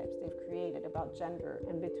stereotypes they've created about gender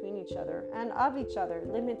and between each other and of each other,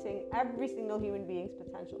 limiting every single human being's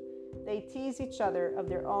potential. They tease each other of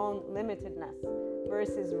their own limitedness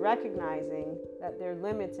versus recognizing that they're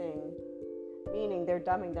limiting, meaning they're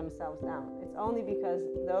dumbing themselves down. It's only because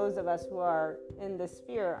those of us who are in the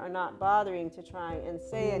sphere are not bothering to try and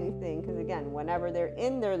say anything, because again, whenever they're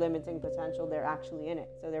in their limiting potential, they're actually in it.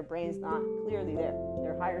 So their brain's not clearly there.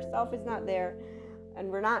 Their higher self is not there, and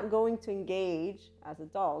we're not going to engage as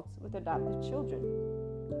adults with adoptive children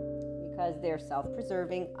because they're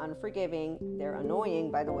self-preserving, unforgiving, they're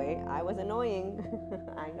annoying. By the way, I was annoying.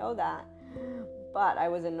 I know that, but I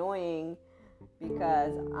was annoying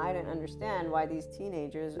because I didn't understand why these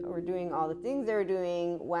teenagers were doing all the things they were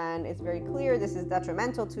doing when it's very clear this is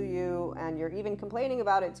detrimental to you, and you're even complaining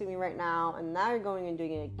about it to me right now, and now you're going and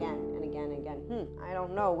doing it again and again and again. I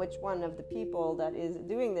don't know which one of the people that is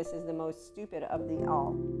doing this is the most stupid of the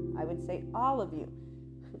all. I would say all of you.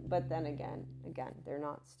 But then again, they're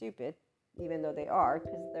not stupid, even though they are,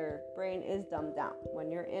 because their brain is dumbed down.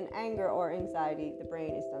 When you're in anger or anxiety, the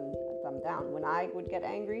brain is dumbed down. When I would get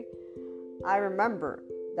angry, I remember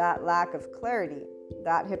that lack of clarity,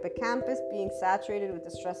 that hippocampus being saturated with the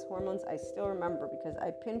stress hormones. I still remember because I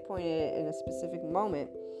pinpointed it in a specific moment.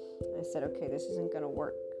 I said, okay, this isn't going to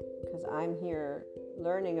work because I'm here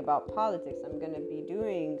learning about politics. I'm going to be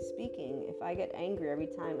speaking. If I get angry every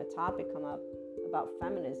time a topic comes up about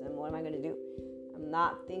feminism, what am I going to do? I'm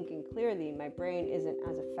not thinking clearly. My brain isn't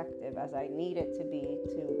as effective as I need it to be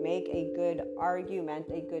to make a good argument,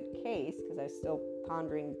 a good case, because I'm still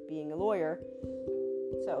pondering being a lawyer.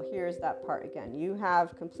 So here's that part again. You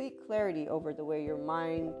have complete clarity over the way your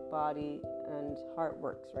mind, body, and heart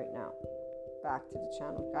works right now. Back to the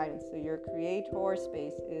channel guidance. So your creator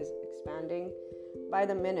space is expanding by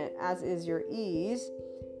the minute, as is your ease.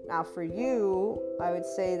 Now for you, I would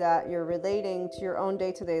say that you're relating to your own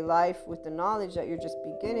day-to-day life with the knowledge that you're just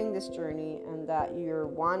beginning this journey and that you're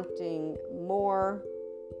wanting more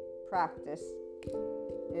practice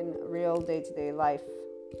in real day-to-day life.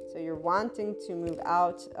 So you're wanting to move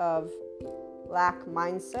out of lack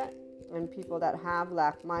mindset and people that have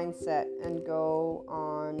lack mindset and go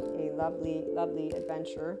on a lovely, lovely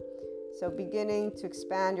adventure. So beginning to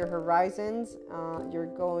expand your horizons,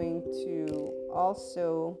 you're going to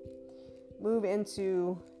also move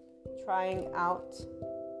into trying out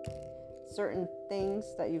certain things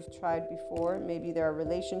that you've tried before. Maybe there are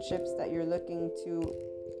relationships that you're looking to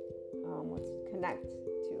connect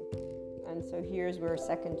to. And so here's where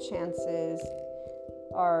second chances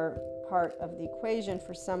are part of the equation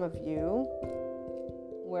for some of you,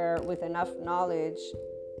 where with enough knowledge,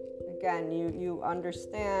 again, you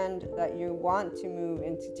understand that you want to move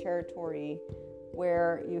into territory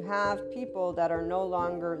where you have people that are no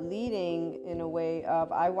longer leading in a way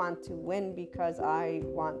of, I want to win because I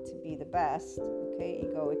want to be the best. Okay,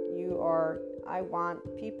 egoic. I want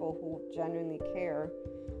people who genuinely care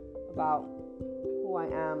about who I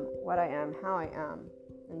am, what I am, how I am.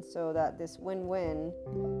 And so that this win-win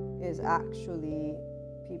is actually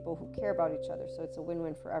people who care about each other. So it's a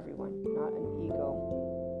win-win for everyone, not an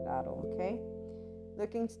ego battle, okay?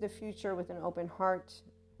 Looking to the future with an open heart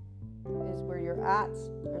is where you're at.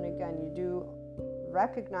 And again, you do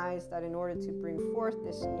recognize that in order to bring forth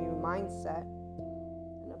this new mindset,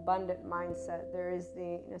 an abundant mindset, there is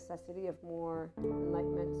the necessity of more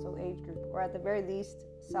enlightenment, soul age group, or at the very least,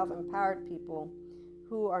 self-empowered people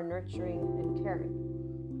who are nurturing and caring.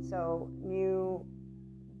 So new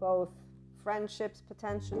both friendships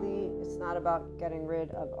potentially. It's not about getting rid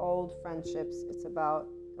of old friendships. It's about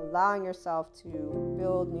allowing yourself to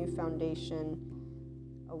build new foundation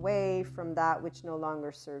away from that which no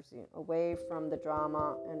longer serves you, away from the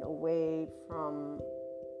drama and away from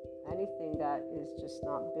anything that is just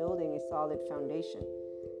not building a solid foundation.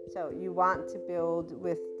 So you want to build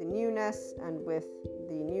with the newness, and with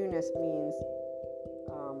the newness means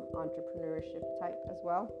entrepreneurship type as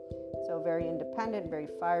well. So very independent, very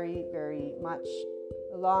fiery, very much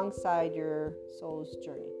alongside your soul's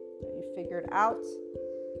journey that You figured out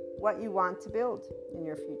what you want to build in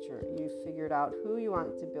your future. You figured out who you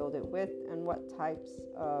want to build it with and what types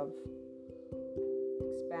of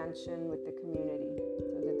expansion with the community.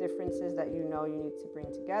 So the differences that you know you need to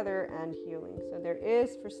bring together, and healing. So there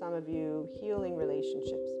is, for some of you, healing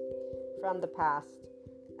relationships from the past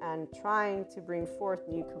and trying to bring forth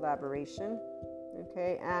new collaboration,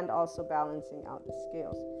 okay, and also balancing out the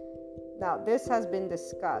scales. Now, this has been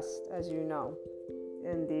discussed, as you know,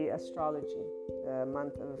 in the astrology. The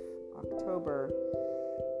month of October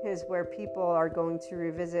is where people are going to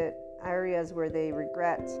revisit areas where they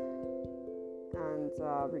regret,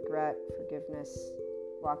 forgiveness,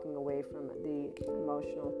 walking away from the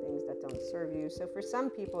emotional things that don't serve you. So for some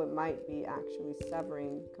people, it might be actually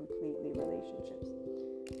severing completely relationships.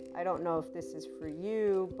 I don't know if this is for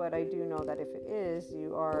you, but I do know that if it is,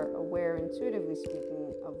 you are aware, intuitively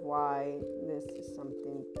speaking, of why this is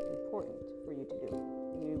something important for you to do.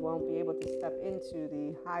 You won't be able to step into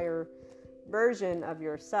the higher version of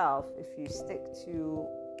yourself if you stick to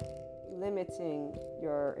limiting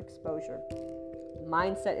your exposure.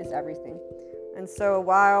 Mindset is everything. And so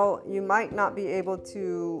while you might not be able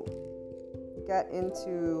to get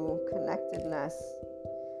into connectedness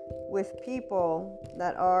with people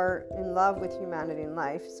that are in love with humanity and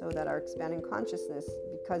life, so that are expanding consciousness,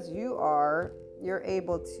 because you're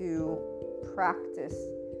able to practice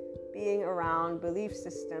being around belief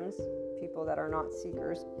systems, people that are not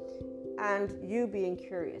seekers, and you being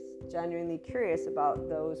curious, genuinely curious about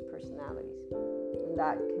those personalities. And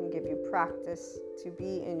that can give you practice to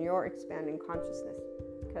be in your expanding consciousness,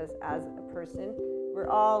 because as a person, we're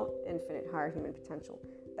all infinite higher human potential.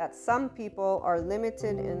 That some people are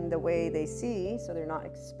limited in the way they see, so they're not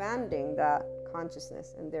expanding that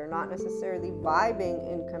consciousness, and they're not necessarily vibing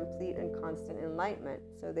in complete and constant enlightenment.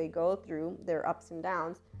 So they go through their ups and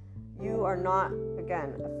downs. You are not,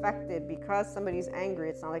 again, affected because somebody's angry.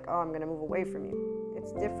 It's not like, oh, I'm going to move away from you.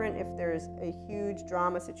 It's different if there's a huge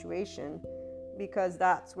drama situation, because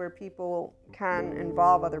that's where people can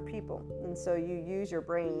involve other people. And so you use your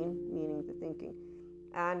brain, meaning the thinking.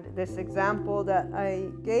 And this example that I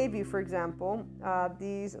gave you, for example,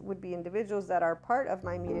 these would be individuals that are part of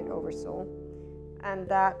my immediate oversoul and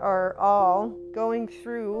that are all going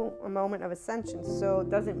through a moment of ascension. So it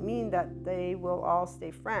doesn't mean that they will all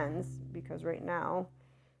stay friends, because right now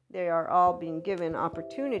they are all being given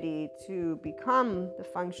opportunity to become the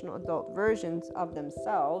functional adult versions of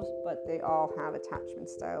themselves, but they all have attachment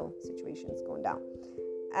style situations going down.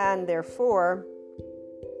 And therefore,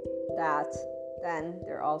 that then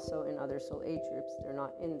they're also in other soul age groups. They're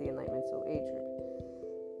not in the Enlightenment Soul Age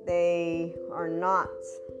group. They are not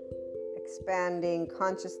expanding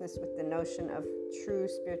consciousness with the notion of true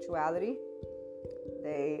spirituality.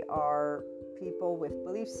 They are people with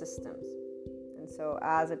belief systems. And so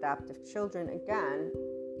as adaptive children, again,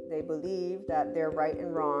 they believe that their right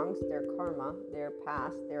and wrongs, their karma, their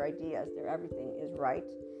past, their ideas, their everything is right.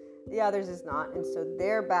 The others is not. And so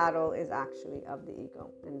their battle is actually of the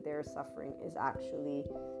ego, and their suffering is actually,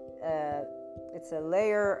 it's a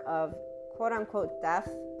layer of quote unquote death,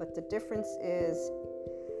 but the difference is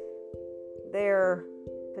their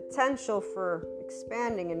potential for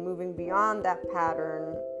expanding and moving beyond that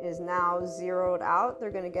pattern is now zeroed out.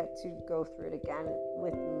 They're going to get to go through it again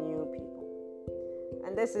with new people.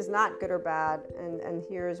 And this is not good or bad. And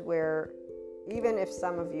here's where, even if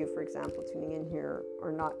some of you, for example, tuning in here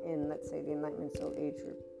are not in, let's say, the Enlightenment Soul Age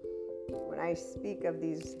group, when I speak of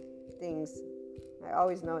these things, I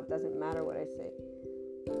always know it doesn't matter what I say.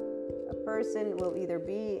 A person will either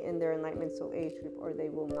be in their Enlightenment Soul Age group or they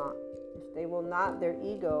will not. If they will not, their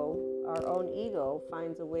ego, our own ego,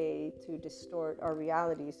 finds a way to distort our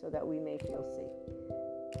reality so that we may feel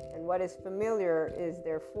safe. And what is familiar is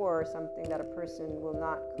therefore something that a person will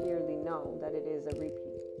not clearly know that it is a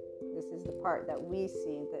repeat. This is the part that we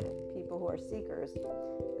see, the people who are seekers,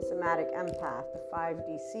 the somatic empath, the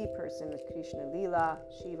 5DC person with Krishna Lila,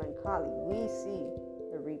 Shiva and Kali. We see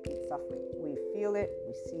the repeat suffering. We feel it,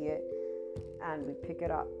 we see it, and we pick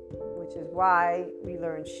it up, which is why we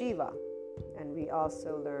learn Shiva. And we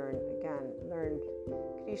also learn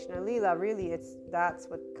Krishna Lila. Really, that's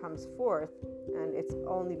what comes forth, and it's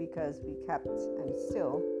only because we kept and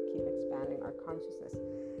still keep expanding our consciousness.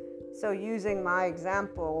 So using my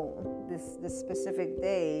example, this specific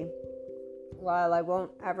day, while I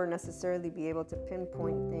won't ever necessarily be able to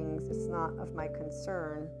pinpoint things, it's not of my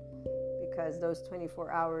concern, because those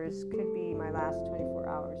 24 hours could be my last 24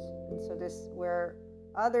 hours. And so this, where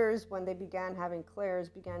others, when they began having clairs,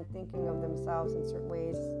 began thinking of themselves in certain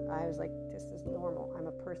ways, I was like, this is just normal. I'm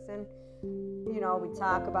a person. We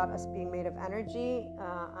talk about us being made of energy.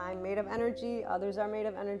 I'm made of energy. Others are made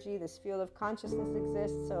of energy. This field of consciousness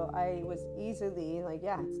exists. So I was easily like,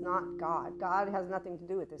 yeah, it's not God. God has nothing to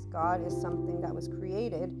do with this. God is something that was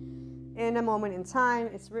created in a moment in time.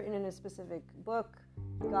 It's written in a specific book.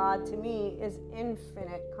 God to me is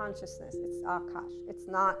infinite consciousness. It's Akash. It's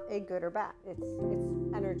not a good or bad. It's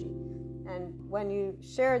energy. And when you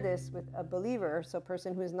share this with a believer, so a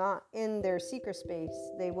person who is not in their seeker space,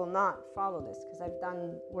 they will not follow this. Because I've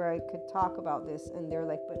done where I could talk about this and they're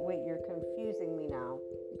like, but wait, you're confusing me now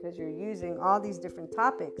because you're using all these different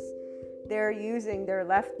topics. They're using their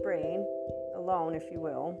left brain alone, if you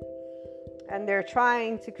will, and they're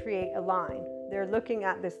trying to create a line. They're looking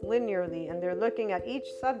at this linearly and they're looking at each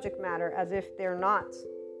subject matter as if they're not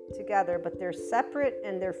together, but they're separate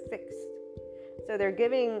and they're fixed. So they're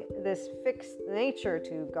giving this fixed nature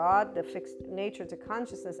to God, the fixed nature to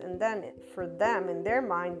consciousness, and then for them, in their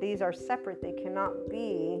mind, these are separate. They cannot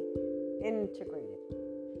be integrated.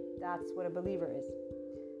 That's what a believer is.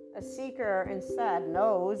 A seeker instead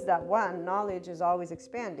knows that 1, knowledge is always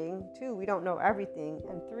expanding, 2, we don't know everything,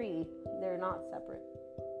 and 3, they're not separate.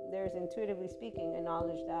 There's, intuitively speaking, a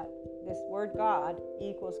knowledge that this word God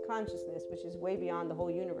equals consciousness, which is way beyond the whole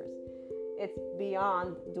universe. It's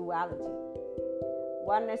beyond duality.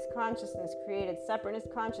 Oneness consciousness created separateness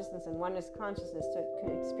consciousness and oneness consciousness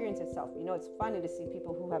to experience itself. It's funny to see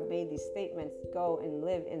people who have made these statements go and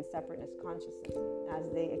live in separateness consciousness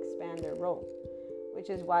as they expand their role, which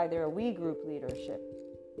is why they're a we group leadership,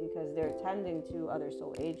 because they're tending to other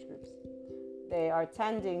soul age groups. They are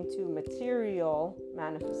tending to material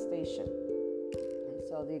manifestation. And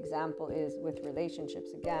so the example is with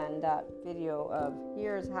relationships. Again, that video of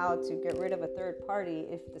here's how to get rid of a third party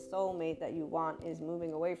if the soulmate that you want is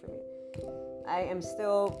moving away from you. I am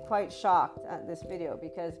still quite shocked at this video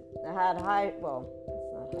because I had it's not high hopes.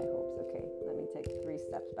 Okay, let me take 3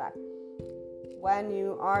 steps back. When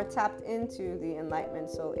you are tapped into the Enlightenment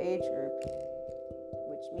Soul Age group,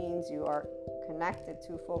 which means you are connected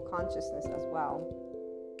to full consciousness as well.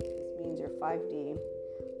 This means you're 5D.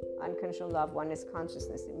 Unconditional love, oneness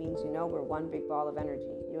consciousness. It means we're one big ball of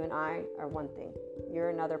energy. You and I are one thing.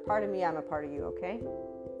 You're another part of me, I'm a part of you, okay?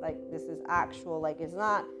 This is actual, it's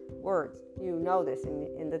not words. You know this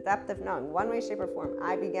in the depth of knowing, one way, shape, or form.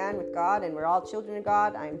 I began with God and we're all children of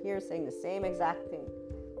God. I'm here saying the same exact thing.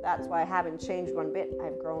 That's why I haven't changed one bit.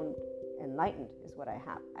 I've grown enlightened is what I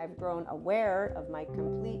have. I've grown aware of my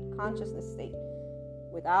complete consciousness state.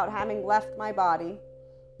 Without having left my body,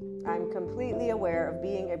 I'm completely aware of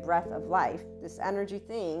being a breath of life, this energy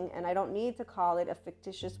thing, and I don't need to call it a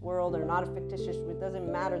fictitious world or not a fictitious, it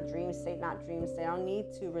doesn't matter, dream state, not dream state. I don't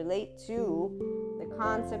need to relate to the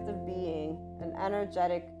concept of being an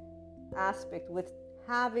energetic aspect with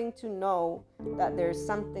having to know that there's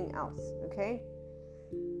something else, okay?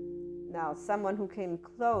 Now, someone who came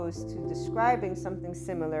close to describing something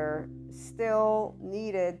similar still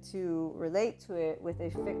needed to relate to it with a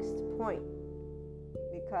fixed point.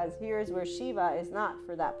 Because here's where Shiva is not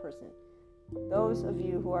for that person. Those of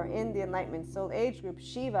you who are in the Enlightenment Soul Age group,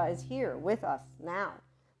 Shiva is here with us now.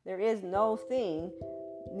 There is no thing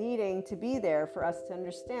needing to be there for us to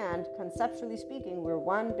understand. Conceptually speaking, we're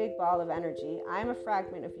one big ball of energy. I'm a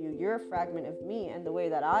fragment of you, you're a fragment of me, and the way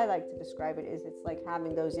that I like to describe it is it's like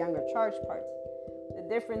having those younger charge parts. The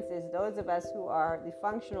difference is those of us who are the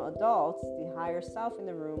functional adults, the higher self in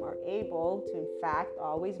the room, are able to in fact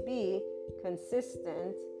always be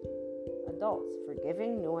consistent adults,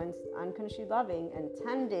 forgiving, nuanced, unconditionally loving, and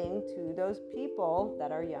tending to those people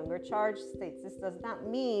that are younger charge states. This does not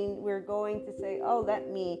mean we're going to say, oh, let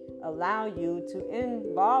me allow you to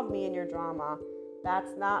involve me in your drama.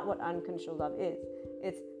 That's not what unconditional love is.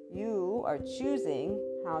 It's you are choosing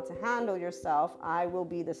how to handle yourself. I will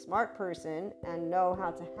be the smart person and know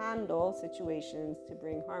how to handle situations to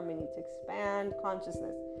bring harmony, to expand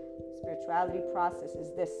consciousness. Spirituality process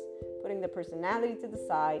is this: putting the personality to the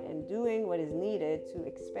side and doing what is needed to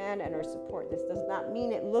expand and or support. This does not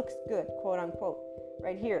mean it looks good, quote unquote.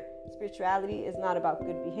 Right here, spirituality is not about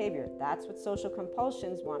good behavior. That's what social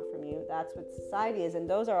compulsions want from you. That's what society is. And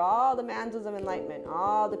those are all the mantles of enlightenment,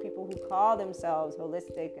 all the people who call themselves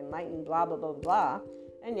holistic, enlightened, blah, blah, blah, blah.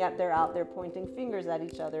 And yet they're out there pointing fingers at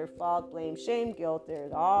each other, fault, blame, shame, guilt.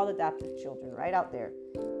 There's all adaptive children right out there.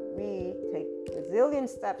 We take a zillion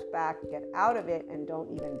steps back, get out of it, and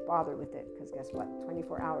don't even bother with it. Because guess what?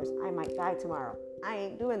 24 hours, I might die tomorrow. I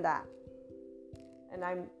ain't doing that. And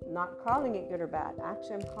I'm not calling it good or bad.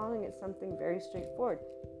 Actually, I'm calling it something very straightforward.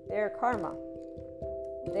 Their karma.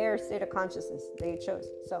 their state of consciousness they chose.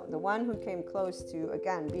 So the one who came close to,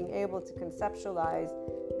 again, being able to conceptualize,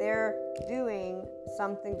 they're doing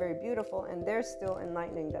something very beautiful and they're still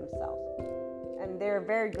enlightening themselves. And they're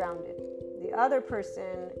very grounded. The other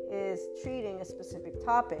person is treating a specific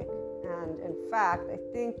topic. And in fact, I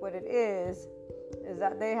think what it is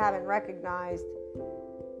that they haven't recognized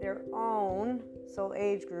their own soul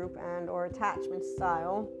age group and or attachment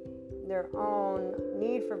style, their own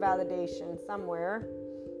need for validation somewhere.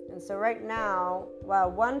 And so right now,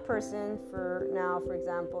 while one person for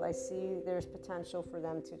example, I see there's potential for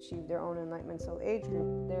them to achieve their own enlightenment soul age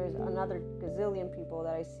group, there's another gazillion people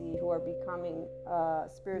that I see who are becoming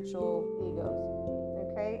spiritual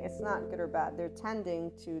egos. Okay? It's not good or bad. They're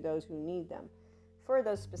tending to those who need them for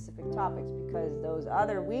those specific topics, because those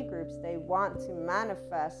other we groups, they want to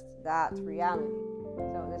manifest that reality.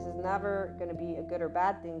 So this is never going to be a good or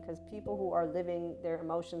bad thing, because people who are living their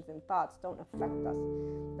emotions and thoughts don't affect us.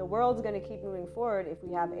 The world's going to keep moving forward if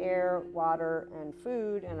we have air, water, and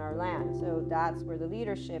food in our land. So that's where the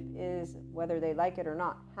leadership is, whether they like it or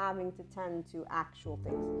not, having to tend to actual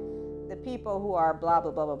things. The people who are blah,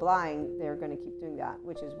 blah, blah, blah, blahing, they're going to keep doing that,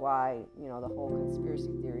 which is why, the whole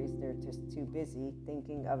conspiracy theories, they're just too busy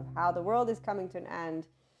thinking of how the world is coming to an end,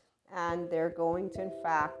 and they're going to, in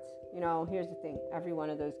fact, here's the thing, every one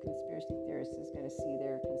of those conspiracy theorists is going to see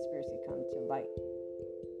their conspiracy come to light.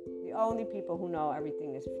 The only people who know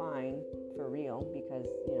everything is fine for real, because,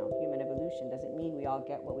 human evolution doesn't mean we all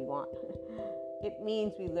get what we want. It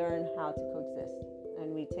means we learn how to coexist,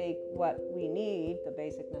 and we take what we need, the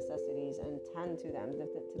basic necessities, and tend to them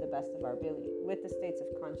to the best of our ability with the states of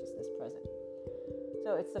consciousness present.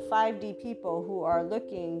 So it's the 5D people who are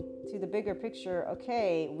looking to the bigger picture.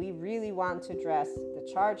 Okay, we really want to address the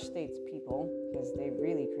charged states people, because they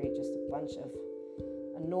really create just a bunch of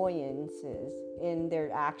annoyances in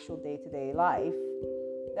their actual day-to-day life.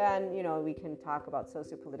 Then, we can talk about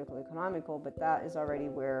socio-political, economical, but that is already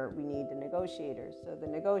where we need the negotiators. So the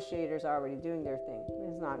negotiators are already doing their thing.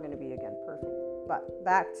 It's not going to be, again, perfect. But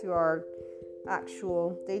back to our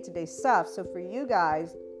actual day-to-day stuff. So for you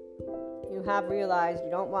guys, you have realized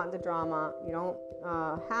you don't want the drama, you don't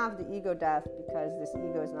have the ego death, because this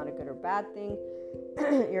ego is not a good or bad thing.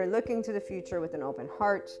 You're looking to the future with an open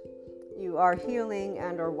heart. You are healing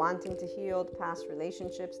and or wanting to heal past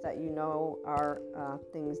relationships that are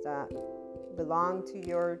things that belong to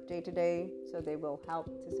your day-to-day, so they will help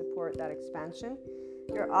to support that expansion.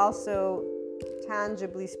 You're also,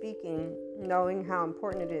 tangibly speaking, knowing how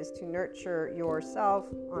important it is to nurture yourself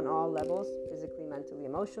on all levels, physically, mentally,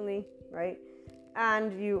 emotionally, right?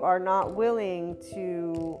 And you are not willing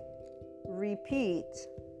to repeat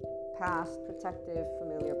past protective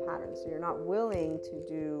familiar patterns. So you're not willing to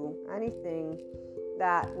do anything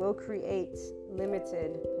that will create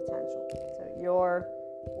limited potential. So your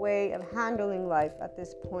way of handling life at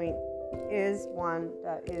this point is one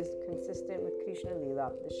that is consistent with Krishna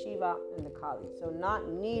Lila, the Shiva and the Kali. So not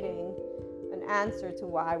needing an answer to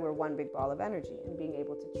why we're one big ball of energy, and being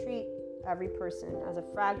able to treat every person as a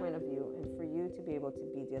fragment of you, and for you to be able to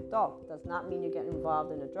be the adult. Does not mean you get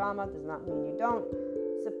involved in a drama, does not mean you don't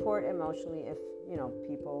support emotionally if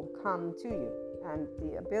people come to you. And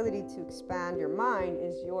the ability to expand your mind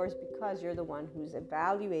is yours, because you're the one who's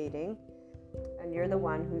evaluating, and you're the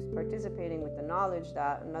one who's participating with the knowledge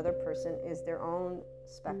that another person is their own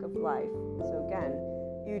speck of life. So again,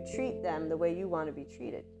 you treat them the way you want to be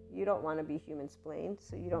treated. You don't want to be human-splained,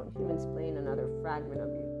 so you don't human-splain another fragment of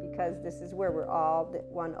you, because this is where we're all the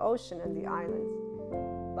one ocean and the islands.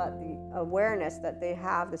 But the awareness that they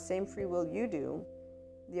have the same free will you do,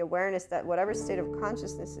 the awareness that whatever state of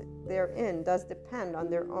consciousness they're in does depend on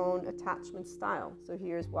their own attachment style. So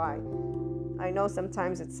here's why. I know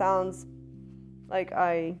sometimes it sounds like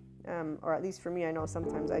or at least for me, I know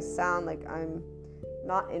sometimes I sound like I'm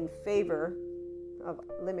not in favor of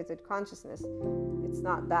limited consciousness. It's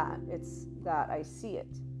not that. It's that I see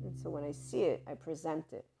it. And so when I see it, I present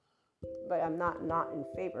it. But I'm not in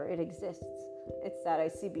favor. It exists. It's that I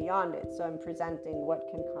see beyond it. So I'm presenting what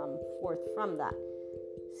can come forth from that.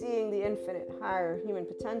 Seeing the infinite higher human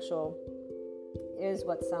potential is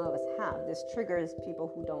what some of us have. This triggers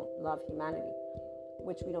people who don't love humanity,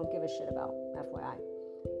 which we don't give a shit about, FYI.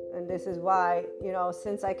 And this is why,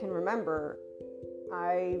 since I can remember,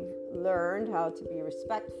 I've learned how to be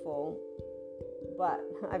respectful, but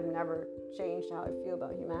I've never changed how I feel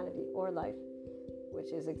about humanity or life,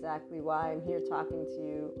 which is exactly why I'm here talking to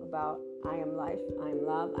you about I am life, I am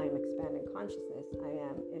love, I am expanding consciousness, I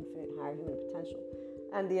am infinite higher human potential.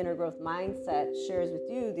 And the inner growth mindset shares with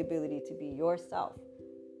you the ability to be yourself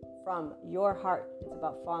from your heart. It's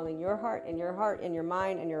about following your heart and your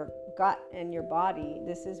mind and your gut and your body,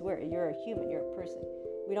 this is where you're a human, you're a person.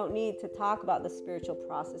 We don't need to talk about the spiritual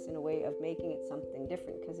process in a way of making it something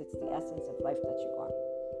different, because it's the essence of life that you are.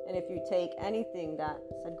 And if you take anything that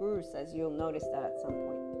Sadhguru says, you'll notice that at some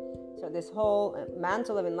point. So this whole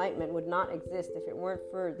mantle of enlightenment would not exist if it weren't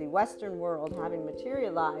for the Western world having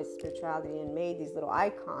materialized spirituality and made these little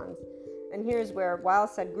icons. And here's where, while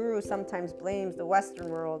Sadhguru sometimes blames the Western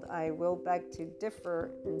world, I will beg to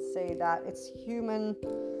differ and say that it's human,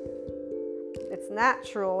 it's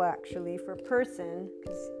natural actually for a person,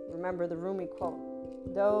 because remember the Rumi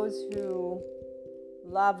quote, those who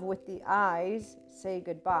love with the eyes say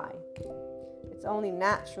goodbye. It's only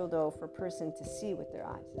natural though for a person to see with their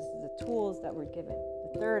eyes. This is the tools that we're given.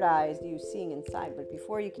 The third eye is you seeing inside, but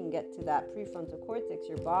before you can get to that prefrontal cortex,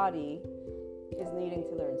 your body is needing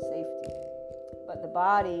to learn safety. But the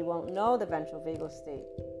body won't know the ventral vagal state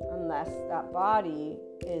unless that body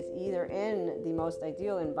is either in the most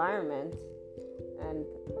ideal environment, and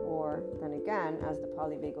or then again, as the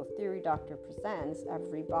polyvagal theory doctor presents,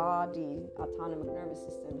 every body autonomic nervous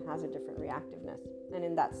system has a different reactiveness. And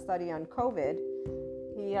in that study on COVID,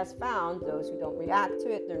 he has found those who don't react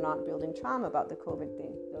to it, they're not building trauma about the COVID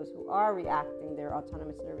thing. Those who are reacting, their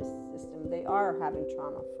autonomous nervous system, they are having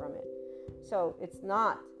trauma from it. So it's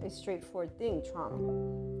not a straightforward thing, trauma.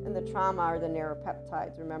 And the trauma are the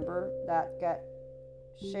neuropeptides, remember, that get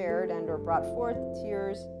shared and or brought forth,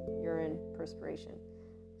 tears, urine, perspiration.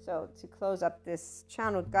 So to close up this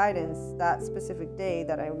channeled guidance, that specific day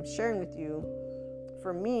that I'm sharing with you,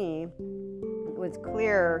 for me, it was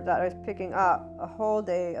clear that I was picking up a whole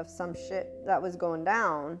day of some shit that was going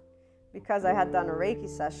down because I had done a Reiki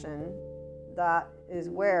session. That is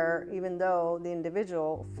where, even though the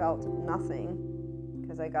individual felt nothing,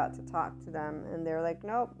 because I got to talk to them and they're like,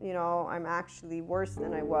 nope, I'm actually worse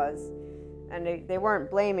than I was. And they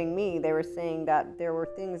weren't blaming me. They were saying that there were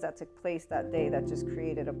things that took place that day that just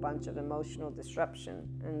created a bunch of emotional disruption.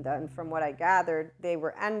 And then from what I gathered, they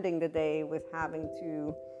were ending the day with having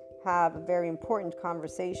to have a very important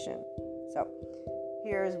conversation. So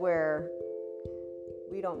here's where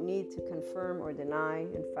we don't need to confirm or deny.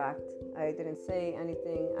 In fact, I didn't say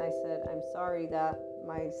anything. I said, I'm sorry that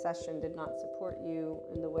my session did not support you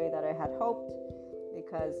in the way that I had hoped,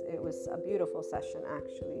 because it was a beautiful session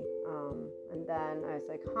actually. And then I was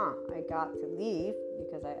like, I got to leave,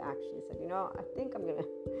 because I actually said, I think I'm gonna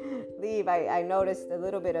leave. I noticed a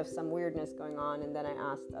little bit of some weirdness going on, and then I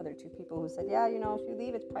asked the other two people who said, yeah, if you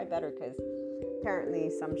leave, it's probably better, because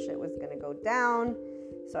apparently some shit was gonna go down.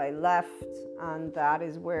 So I left, and that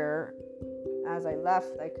is where, as I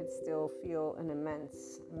left, I could still feel an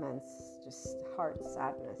immense just heart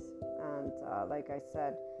sadness. And like I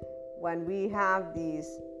said, when we have these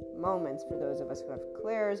moments, for those of us who have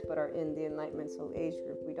clairs but are in the Enlightenment Soul Age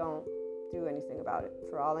group, we don't do anything about it.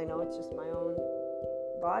 For all I know, it's just my own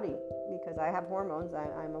body, because I have hormones.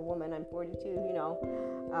 I'm a woman, I'm 42,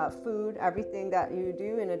 food, everything that you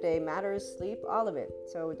do in a day matters, sleep, all of it.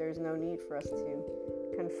 So there's no need for us to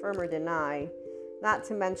confirm or deny, not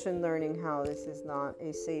to mention learning how this is not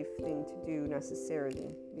a safe thing to do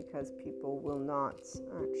necessarily, because people will not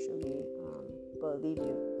actually believe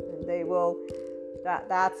you, and they will,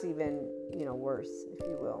 that's even worse, if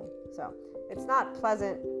you will. So it's not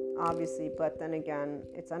pleasant, obviously, but then again,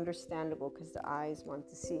 it's understandable, because the eyes want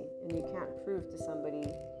to see, and you can't prove to somebody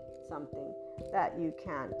something that you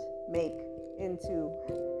can't make into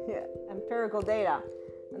empirical data.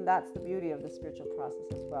 And that's the beauty of the spiritual process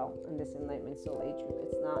as well, in this Enlightenment Soul Age group.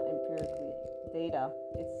 It's not empirically data.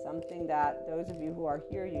 It's something that those of you who are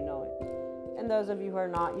here, you know it. And those of you who are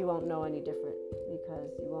not, you won't know any different,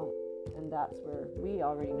 because you won't. And that's where we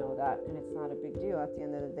already know that. And it's not a big deal at the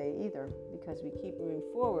end of the day either, because we keep moving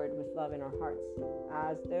forward with love in our hearts.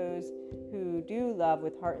 As those who do love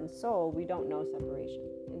with heart and soul, we don't know separation.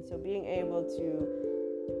 And so being able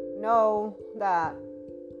to know that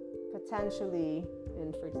potentially,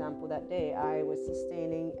 and for example, that day I was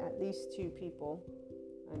sustaining at least 2 people,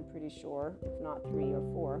 I'm pretty sure, if not 3 or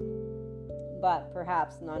 4, but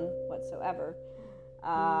perhaps none whatsoever.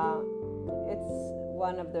 It's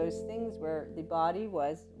one of those things where the body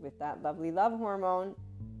was, with that lovely love hormone,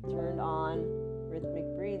 turned on,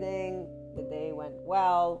 rhythmic breathing, the day went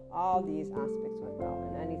well, all these aspects went well,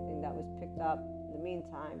 and anything that was picked up in the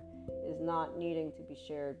meantime is not needing to be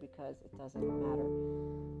shared, because it doesn't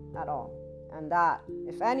matter at all. And that,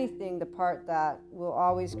 if anything, the part that will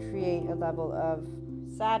always create a level of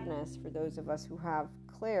sadness for those of us who have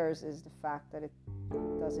clairs is the fact that it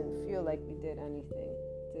doesn't feel like we did anything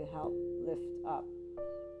to help lift up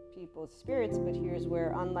people's spirits. But here's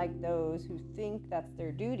where, unlike those who think that's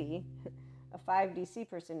their duty, a 5DC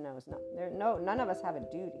person knows. None of us have a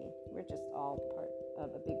duty. We're just all part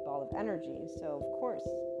of a big ball of energy. So of course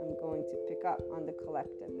I'm going to pick up on the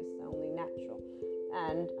collective. It's only natural.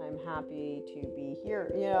 And I'm happy to be here,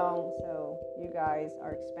 so you guys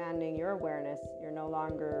are expanding your awareness. You're no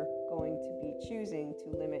longer going to be choosing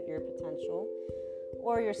to limit your potential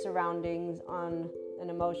or your surroundings on an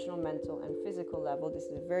emotional, mental, and physical level. This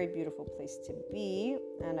is a very beautiful place to be.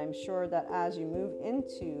 And I'm sure that as you move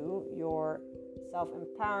into your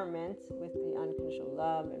self-empowerment with the unconditional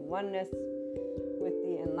love and oneness, with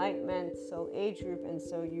the enlightenment soul age group, and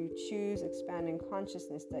so you choose expanding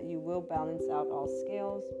consciousness, that you will balance out all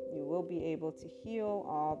scales. You will be able to heal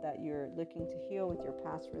all that you're looking to heal with your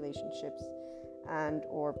past relationships and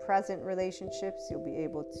or present relationships. You'll be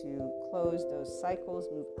able to close those cycles,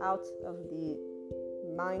 move out of the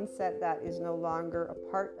mindset that is no longer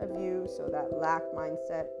a part of you. So that lack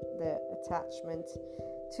mindset, the attachment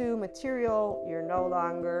to material, you're no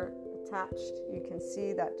longer attached. You can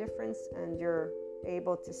see that difference, and you're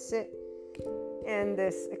able to sit in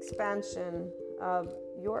this expansion of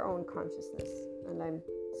your own consciousness. And I'm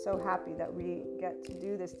so happy that we get to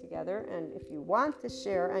do this together. And if you want to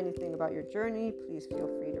share anything about your journey, please feel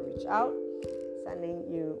free to reach out. Sending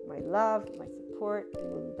you my love, my support,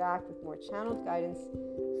 and we'll be back with more channeled guidance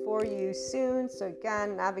for you soon. So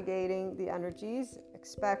again, navigating the energies,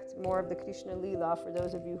 expect more of the Krishna Lila for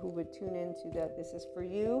those of you who would tune into that. This is for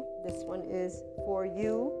you. This one is for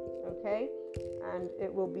you, okay? And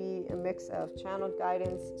it will be a mix of channeled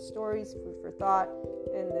guidance, stories, food for thought,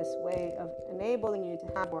 in this way of enabling you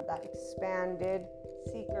to have more of that expanded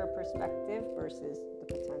seeker perspective versus the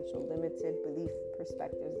potential limited belief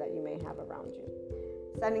perspectives that you may have around you.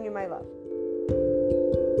 Sending you my love.